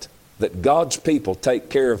expect that God's people take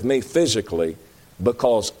care of me physically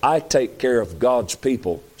because I take care of God's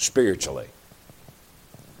people spiritually.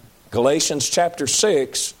 Galatians chapter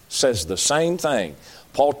 6 says the same thing.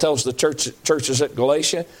 Paul tells the churches at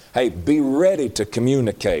Galatia, hey, be ready to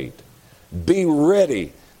communicate. Be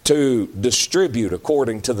ready to distribute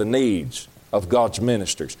according to the needs of God's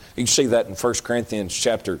ministers. You see that in Galatians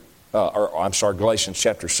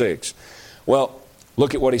chapter 6. Well,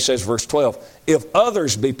 look at what he says, verse 12. If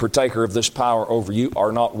others be partaker of this power over you,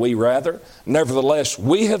 are not we rather? Nevertheless,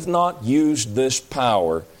 we have not used this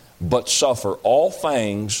power, but suffer all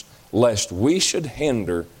things, lest we should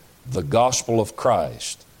hinder the gospel of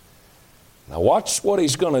Christ. Now watch what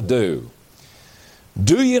he's going to do.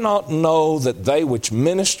 Do you not know that they which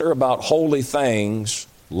minister about holy things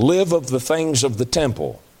live of the things of the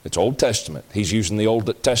temple? It's Old Testament. He's using the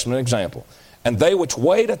Old Testament example. And they which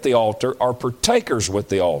wait at the altar are partakers with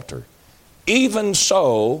the altar. Even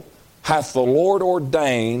so hath the Lord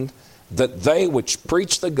ordained that they which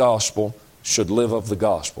preach the gospel should live of the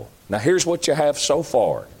gospel. Now here's what you have so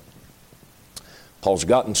far. Paul's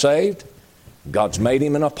gotten saved. God's made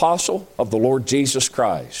him an apostle of the Lord Jesus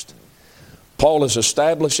Christ. Paul is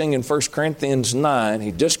establishing in 1 Corinthians 9,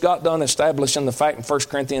 he just got done establishing the fact in 1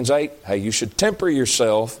 Corinthians 8, hey, you should temper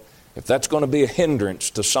yourself if that's going to be a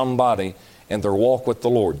hindrance to somebody in their walk with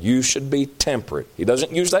the Lord. You should be temperate. He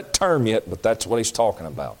doesn't use that term yet, but that's what he's talking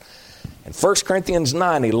about. In 1 Corinthians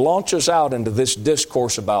 9, he launches out into this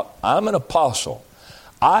discourse about, I'm an apostle.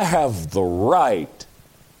 I have the right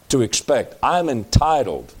to expect. I'm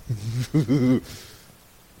entitled.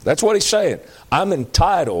 That's what he's saying. I'm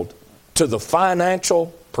entitled to the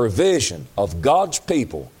financial provision of God's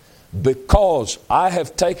people because I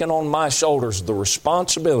have taken on my shoulders the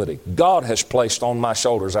responsibility, God has placed on my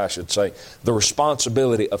shoulders, I should say, the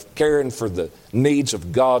responsibility of caring for the needs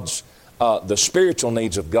of God's, the spiritual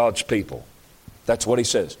needs of God's people. That's what he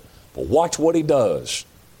says. But watch what he does.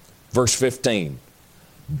 Verse 15.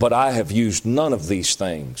 But I have used none of these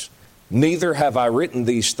things, neither have I written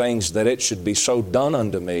these things that it should be so done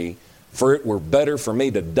unto me, for it were better for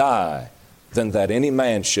me to die than that any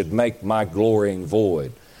man should make my glorying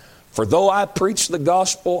void. For though I preach the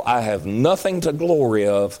gospel, I have nothing to glory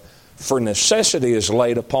of, for necessity is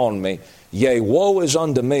laid upon me. Yea, woe is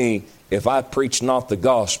unto me if I preach not the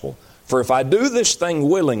gospel. For if I do this thing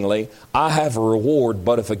willingly, I have a reward,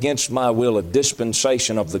 but if against my will a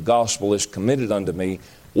dispensation of the gospel is committed unto me,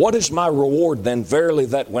 what is my reward then? Verily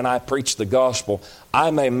that when I preach the gospel,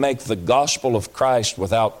 I may make the gospel of Christ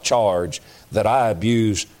without charge, that I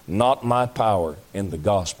abuse not my power in the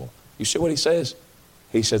gospel. You see what he says?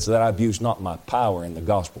 He says that I abuse not my power in the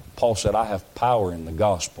gospel. Paul said, I have power in the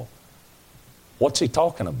gospel. What's he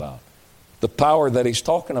talking about? The power that he's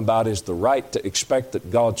talking about is the right to expect that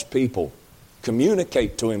God's people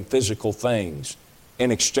communicate to him physical things in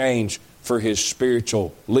exchange for his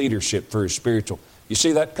spiritual leadership, for his spiritual. You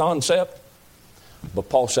see that concept? But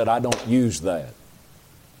Paul said, I don't use that.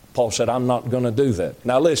 Paul said, I'm not going to do that.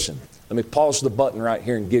 Now listen, let me pause the button right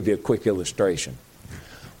here and give you a quick illustration.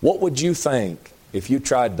 What would you think if you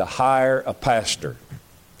tried to hire a pastor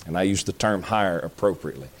And I use the term hire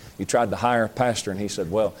appropriately. You tried to hire a pastor, and he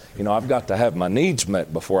said, well, I've got to have my needs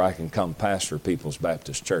met before I can come pastor People's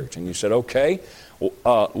Baptist Church. And you said, okay,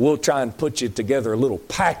 we'll try and put you together a little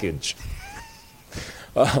package.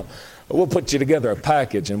 We'll put you together a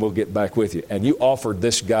package, and we'll get back with you. And you offered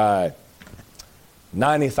this guy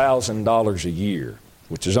 $90,000 a year,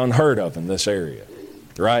 which is unheard of in this area,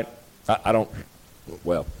 right?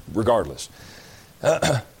 Regardless.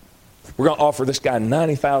 We're going to offer this guy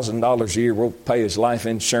 $90,000 a year. We'll pay his life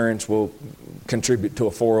insurance. We'll contribute to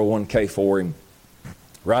a 401k for him,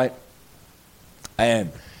 right?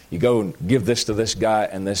 And you go and give this to this guy,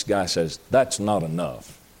 and this guy says, that's not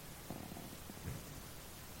enough.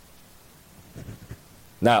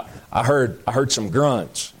 Now, I heard some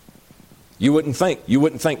grunts. You wouldn't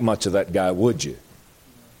think much of that guy, would you?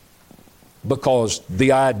 Because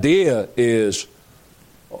the idea is,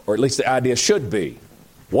 or at least the idea should be,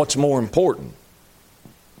 what's more important?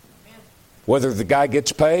 Whether the guy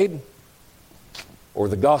gets paid or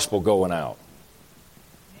the gospel going out.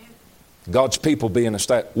 God's people being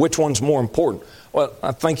established. Which one's more important? Well,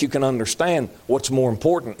 I think you can understand what's more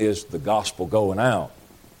important is the gospel going out.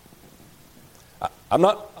 I'm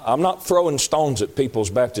not throwing stones at People's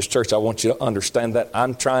Baptist Church. I want you to understand that.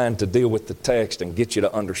 I'm trying to deal with the text and get you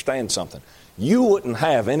to understand something. You wouldn't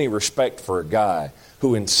have any respect for a guy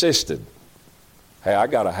who insisted, hey, I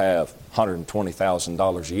got to have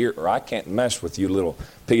 $120,000 a year or I can't mess with you little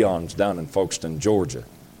peons down in Folkestone, Georgia.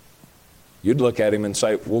 You'd look at him and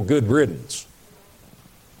say, well, good riddance.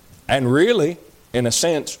 And really, in a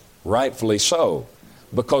sense, rightfully so,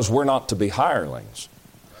 because we're not to be hirelings.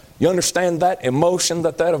 You understand that emotion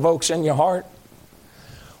that evokes in your heart?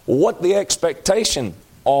 What the expectation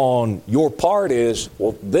on your part is,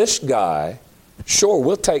 well, this guy, sure,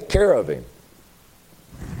 we'll take care of him.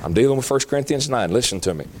 I'm dealing with 1 Corinthians 9. Listen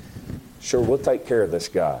to me. Sure, we'll take care of this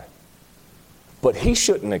guy. But he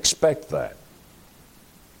shouldn't expect that.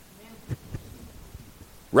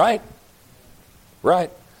 Right?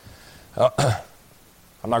 Right.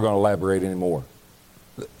 I'm not going to elaborate anymore.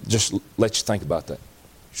 Just let you think about that.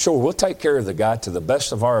 Sure, we'll take care of the guy to the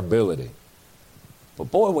best of our ability.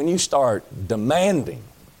 But boy, when you start demanding,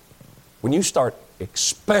 when you start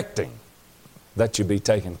expecting that you be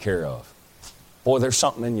taken care of, boy, there's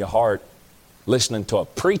something in your heart listening to a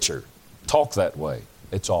preacher talk that way.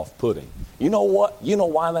 It's off-putting. You know what? You know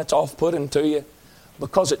why that's off-putting to you?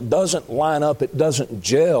 Because it doesn't line up, it doesn't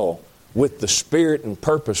gel with the spirit and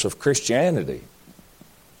purpose of Christianity.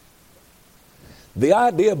 The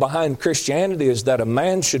idea behind Christianity is that a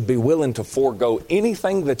man should be willing to forego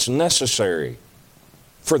anything that's necessary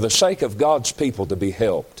for the sake of God's people to be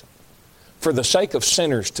helped, for the sake of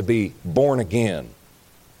sinners to be born again.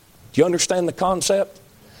 Do you understand the concept?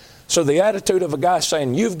 So the attitude of a guy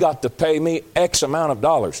saying, you've got to pay me X amount of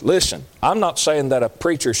dollars. Listen, I'm not saying that a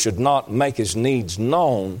preacher should not make his needs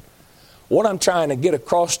known. What I'm trying to get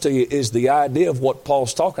across to you is the idea of what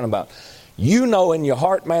Paul's talking about. You know in your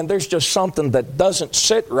heart, man, there's just something that doesn't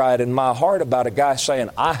sit right in my heart about a guy saying,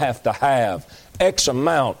 I have to have X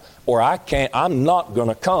amount or I'm not going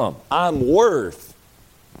to come. I'm worth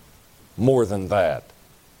more than that.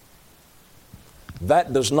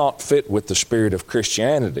 That does not fit with the spirit of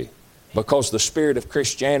Christianity, because the spirit of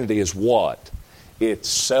Christianity is what? It's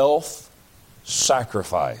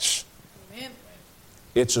self-sacrifice. Amen.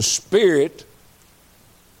 It's a spirit,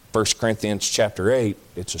 1 Corinthians chapter 8,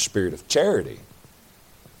 it's a spirit of charity.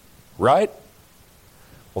 Right?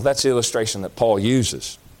 Well, that's the illustration that Paul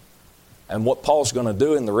uses. And what Paul's going to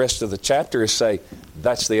do in the rest of the chapter is say,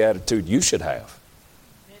 that's the attitude you should have.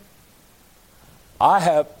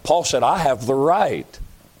 Paul said, I have the right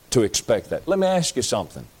to expect that. Let me ask you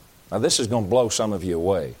something. Now, this is going to blow some of you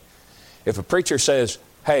away. If a preacher says,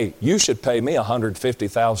 hey, you should pay me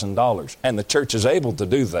 $150,000, and the church is able to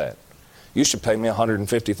do that, you should pay me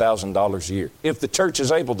 $150,000 a year. If the church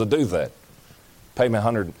is able to do that, pay me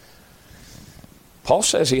 $100,000. Paul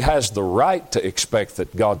says he has the right to expect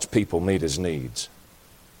that God's people meet his needs.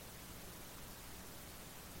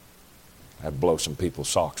 That'd blow some people's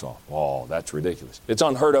socks off. Oh, that's ridiculous. It's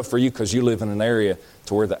unheard of for you because you live in an area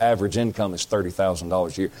to where the average income is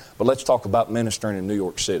 $30,000 a year. But let's talk about ministering in New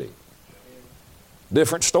York City.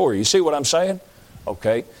 Different story. You see what I'm saying?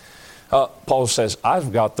 Okay. Paul says,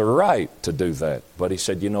 I've got the right to do that. But he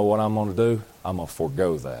said, you know what I'm going to do? I'm going to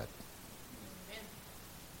forego that.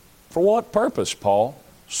 For what purpose, Paul?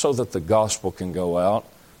 So that the gospel can go out,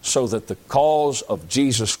 so that the cause of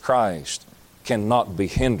Jesus Christ cannot be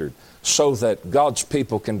hindered, so that God's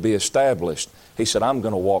people can be established. He said, I'm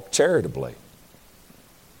going to walk charitably.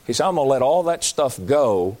 He said, I'm going to let all that stuff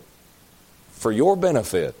go for your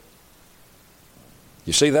benefit.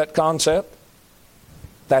 You see that concept?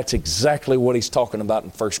 That's exactly what he's talking about in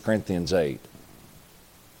 1 Corinthians 8.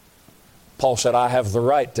 Paul said, I have the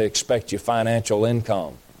right to expect your financial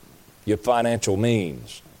income, your financial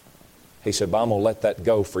means. He said, but I'm going to let that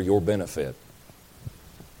go for your benefit.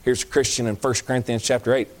 Here's a Christian in 1 Corinthians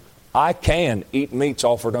chapter 8. I can eat meats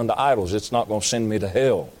offered unto idols. It's not going to send me to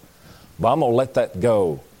hell. But I'm going to let that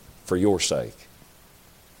go for your sake.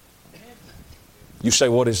 You say,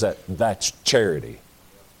 what is that? That's charity.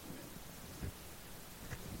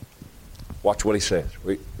 Watch what he says.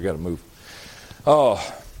 We got to move.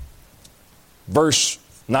 Verse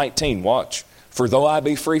 19, watch. For though I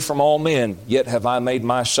be free from all men, yet have I made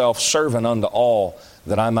myself servant unto all,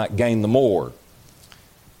 that I might gain the more.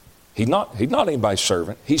 He's not anybody's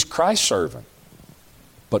servant. He's Christ's servant.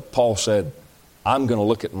 But Paul said, I'm going to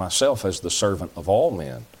look at myself as the servant of all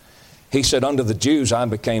men. He said, unto the Jews I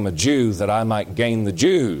became a Jew, that I might gain the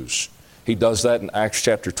Jews. He does that in Acts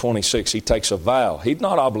chapter 26. He takes a vow. He's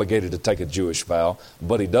not obligated to take a Jewish vow,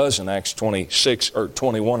 but he does in Acts 21.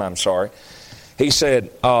 He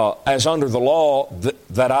said, as under the law,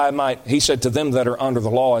 that I might, he said, to them that are under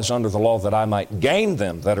the law, as under the law, that I might gain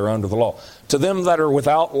them that are under the law. To them that are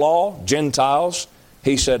without law, Gentiles,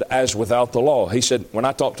 he said, as without the law. He said, when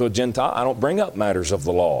I talk to a Gentile, I don't bring up matters of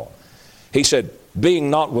the law. He said,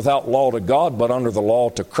 being not without law to God, but under the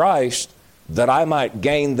law to Christ, that I might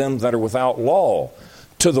gain them that are without law.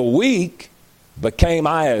 To the weak became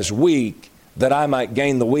I as weak, that I might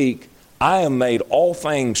gain the weak. I am made all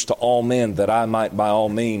things to all men, that I might by all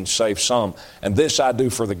means save some. And this I do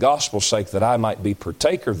for the gospel's sake, that I might be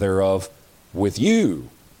partaker thereof with you.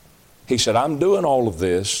 He said, I'm doing all of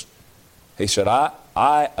this. He said,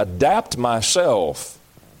 I adapt myself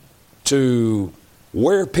to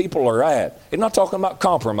where people are at. He's not talking about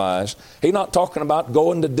compromise. He's not talking about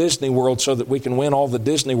going to Disney World so that we can win all the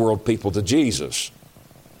Disney World people to Jesus.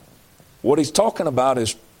 What he's talking about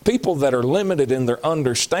is people that are limited in their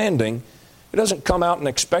understanding. He doesn't come out and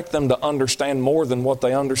expect them to understand more than what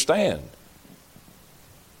they understand.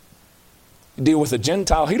 You deal with a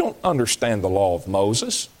Gentile, he don't understand the law of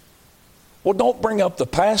Moses. Well, don't bring up the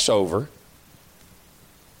Passover.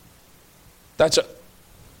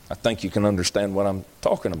 I think you can understand what I'm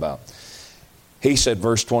talking about. He said,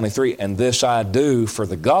 verse 23, and this I do for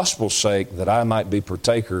the gospel's sake, that I might be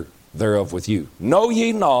partaker thereof with you. Know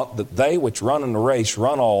ye not that they which run in the race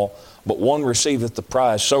run all, but one receiveth the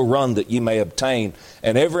prize? So run that ye may obtain.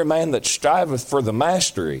 And every man that striveth for the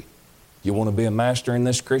mastery. You want to be a master in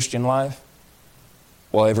this Christian life?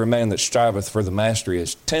 Well, every man that striveth for the mastery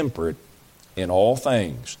is temperate in all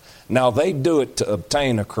things. Now they do it to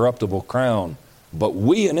obtain a corruptible crown, but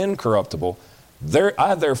we an incorruptible.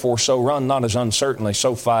 I therefore so run, not as uncertainly,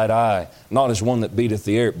 so fight I, not as one that beateth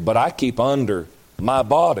the air, but I keep under my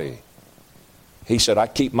body. He said, I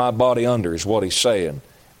keep my body under, is what he's saying,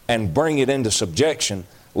 and bring it into subjection,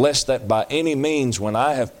 lest that by any means, when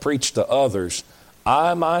I have preached to others,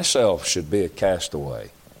 I myself should be a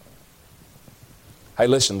castaway. Hey,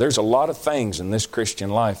 listen, there's a lot of things in this Christian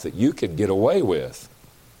life that you could get away with.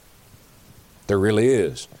 There really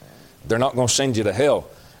is. They're not going to send you to hell.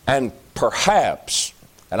 And perhaps,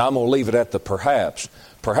 and I'm going to leave it at the perhaps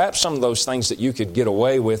some of those things that you could get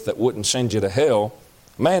away with that wouldn't send you to hell,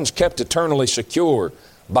 man's kept eternally secure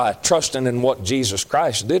by trusting in what Jesus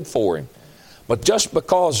Christ did for him. But just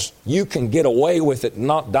because you can get away with it and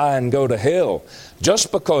not die and go to hell,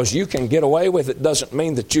 just because you can get away with it doesn't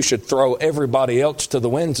mean that you should throw everybody else to the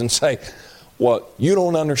winds and say, well, you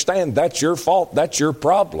don't understand, that's your fault, that's your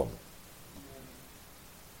problem.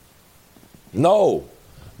 No.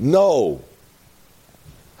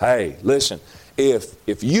 Hey, listen,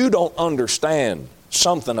 if you don't understand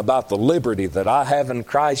something about the liberty that I have in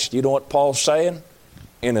Christ, you know what Paul's saying?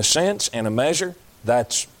 In a sense, in a measure,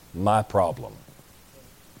 that's my problem.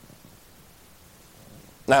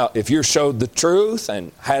 Now, if you're showed the truth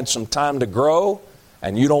and had some time to grow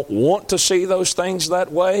and you don't want to see those things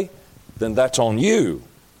that way, then that's on you.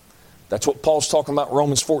 That's what Paul's talking about in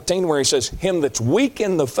Romans 14, where he says, him that's weak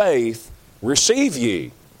in the faith, receive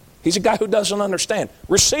ye. He's a guy who doesn't understand.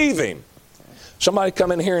 Receive him. Somebody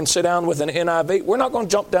come in here and sit down with an NIV. We're not going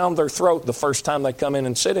to jump down their throat the first time they come in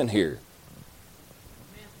and sit in here.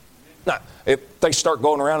 Now, if they start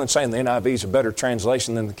going around and saying the NIV is a better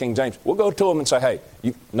translation than the King James, we'll go to them and say, hey,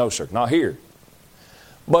 no, sir, not here.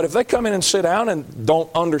 But if they come in and sit down and don't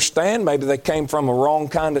understand, maybe they came from a wrong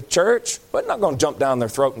kind of church, we're not going to jump down their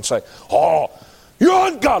throat and say, oh, you're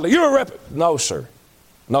ungodly, you're a rep. No, sir.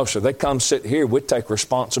 No, sir. They come sit here, we take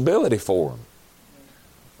responsibility for them.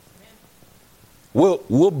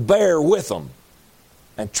 We'll bear with them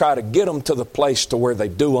and try to get them to the place to where they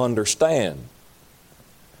do understand.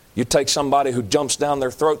 You take somebody who jumps down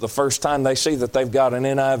their throat the first time they see that they've got an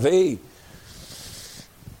NIV.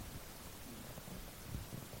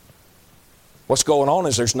 What's going on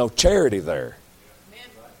is there's no charity there.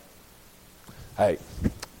 Hey,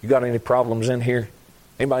 you got any problems in here?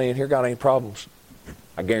 Anybody in here got any problems?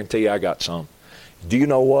 I guarantee you I got some. Do you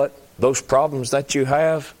know what? Those problems that you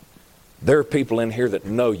have, there are people in here that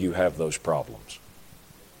know you have those problems.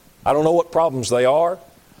 I don't know what problems they are.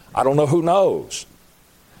 I don't know who knows.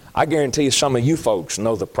 I guarantee you some of you folks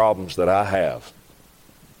know the problems that I have.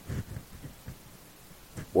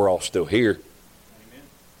 We're all still here. Amen.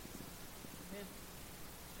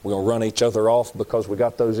 We're going to run each other off because we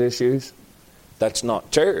got those issues? That's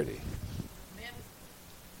not charity. Amen.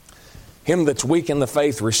 Him that's weak in the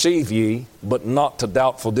faith receive ye, but not to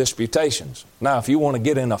doubtful disputations. Now, if you want to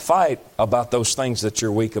get in a fight about those things that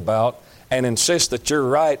you're weak about and insist that you're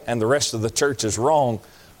right and the rest of the church is wrong,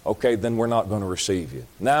 okay, then we're not going to receive you.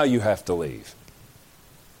 Now you have to leave.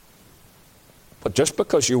 But just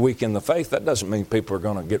because you're weak in the faith, that doesn't mean people are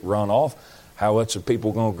going to get run off. How else are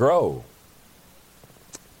people going to grow?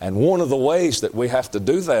 And one of the ways that we have to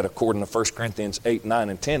do that, according to 1 Corinthians 8, 9,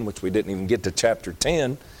 and 10, which we didn't even get to chapter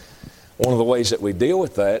 10, one of the ways that we deal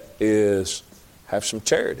with that is have some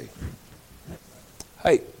charity.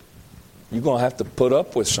 Hey, you're going to have to put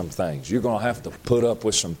up with some things. You're going to have to put up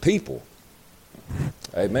with some people.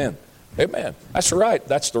 Amen. Amen. That's right.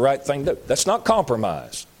 That's the right thing to do. That's not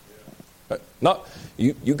compromise.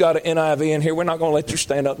 You got an NIV in here. We're not going to let you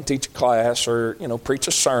stand up and teach a class or, preach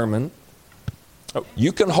a sermon.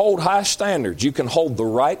 You can hold high standards. You can hold the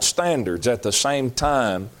right standards at the same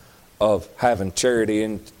time of having charity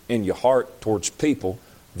in your heart towards people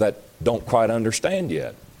that don't quite understand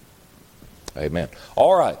yet. Amen.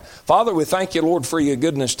 All right. Father, we thank you, Lord, for your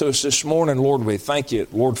goodness to us this morning. Lord, we thank you,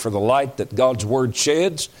 Lord, for the light that God's Word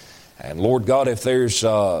sheds. And Lord God, if there's,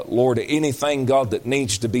 Lord, anything, God, that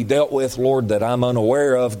needs to be dealt with, Lord, that I'm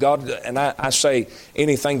unaware of, God, and I say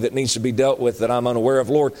anything that needs to be dealt with that I'm unaware of,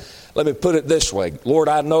 Lord, let me put it this way. Lord,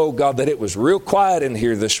 I know, God, that it was real quiet in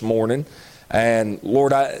here this morning. And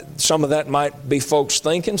Lord, some of that might be folks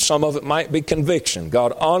thinking, some of it might be conviction.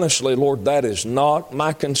 God, honestly, Lord, that is not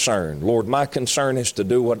my concern. Lord, my concern is to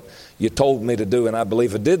do what you told me to do, and I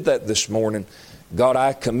believe I did that this morning. God,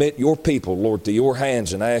 I commit your people, Lord, to your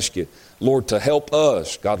hands and ask you, Lord, to help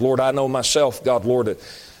us. God, Lord, I know myself, God, Lord, to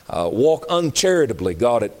walk uncharitably,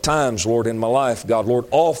 God, at times, Lord, in my life. God, Lord,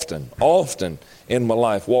 often in my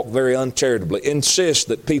life, walk very uncharitably. Insist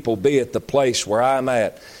that people be at the place where I'm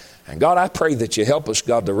at. And God, I pray that you help us,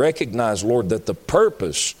 God, to recognize, Lord, that the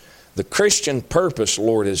purpose, the Christian purpose,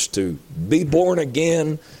 Lord, is to be born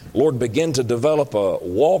again, Lord, begin to develop a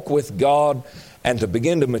walk with God and to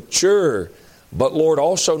begin to mature, but Lord,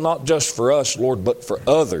 also not just for us, Lord, but for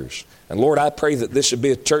others. And Lord, I pray that this would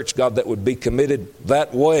be a church, God, that would be committed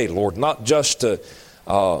that way, Lord, not just to,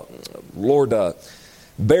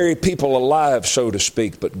 bury people alive, so to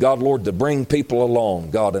speak, but God, Lord, to bring people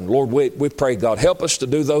along, God. And Lord, we pray, God, help us to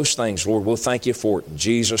do those things, Lord. We'll thank you for it. In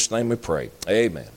Jesus' name we pray. Amen.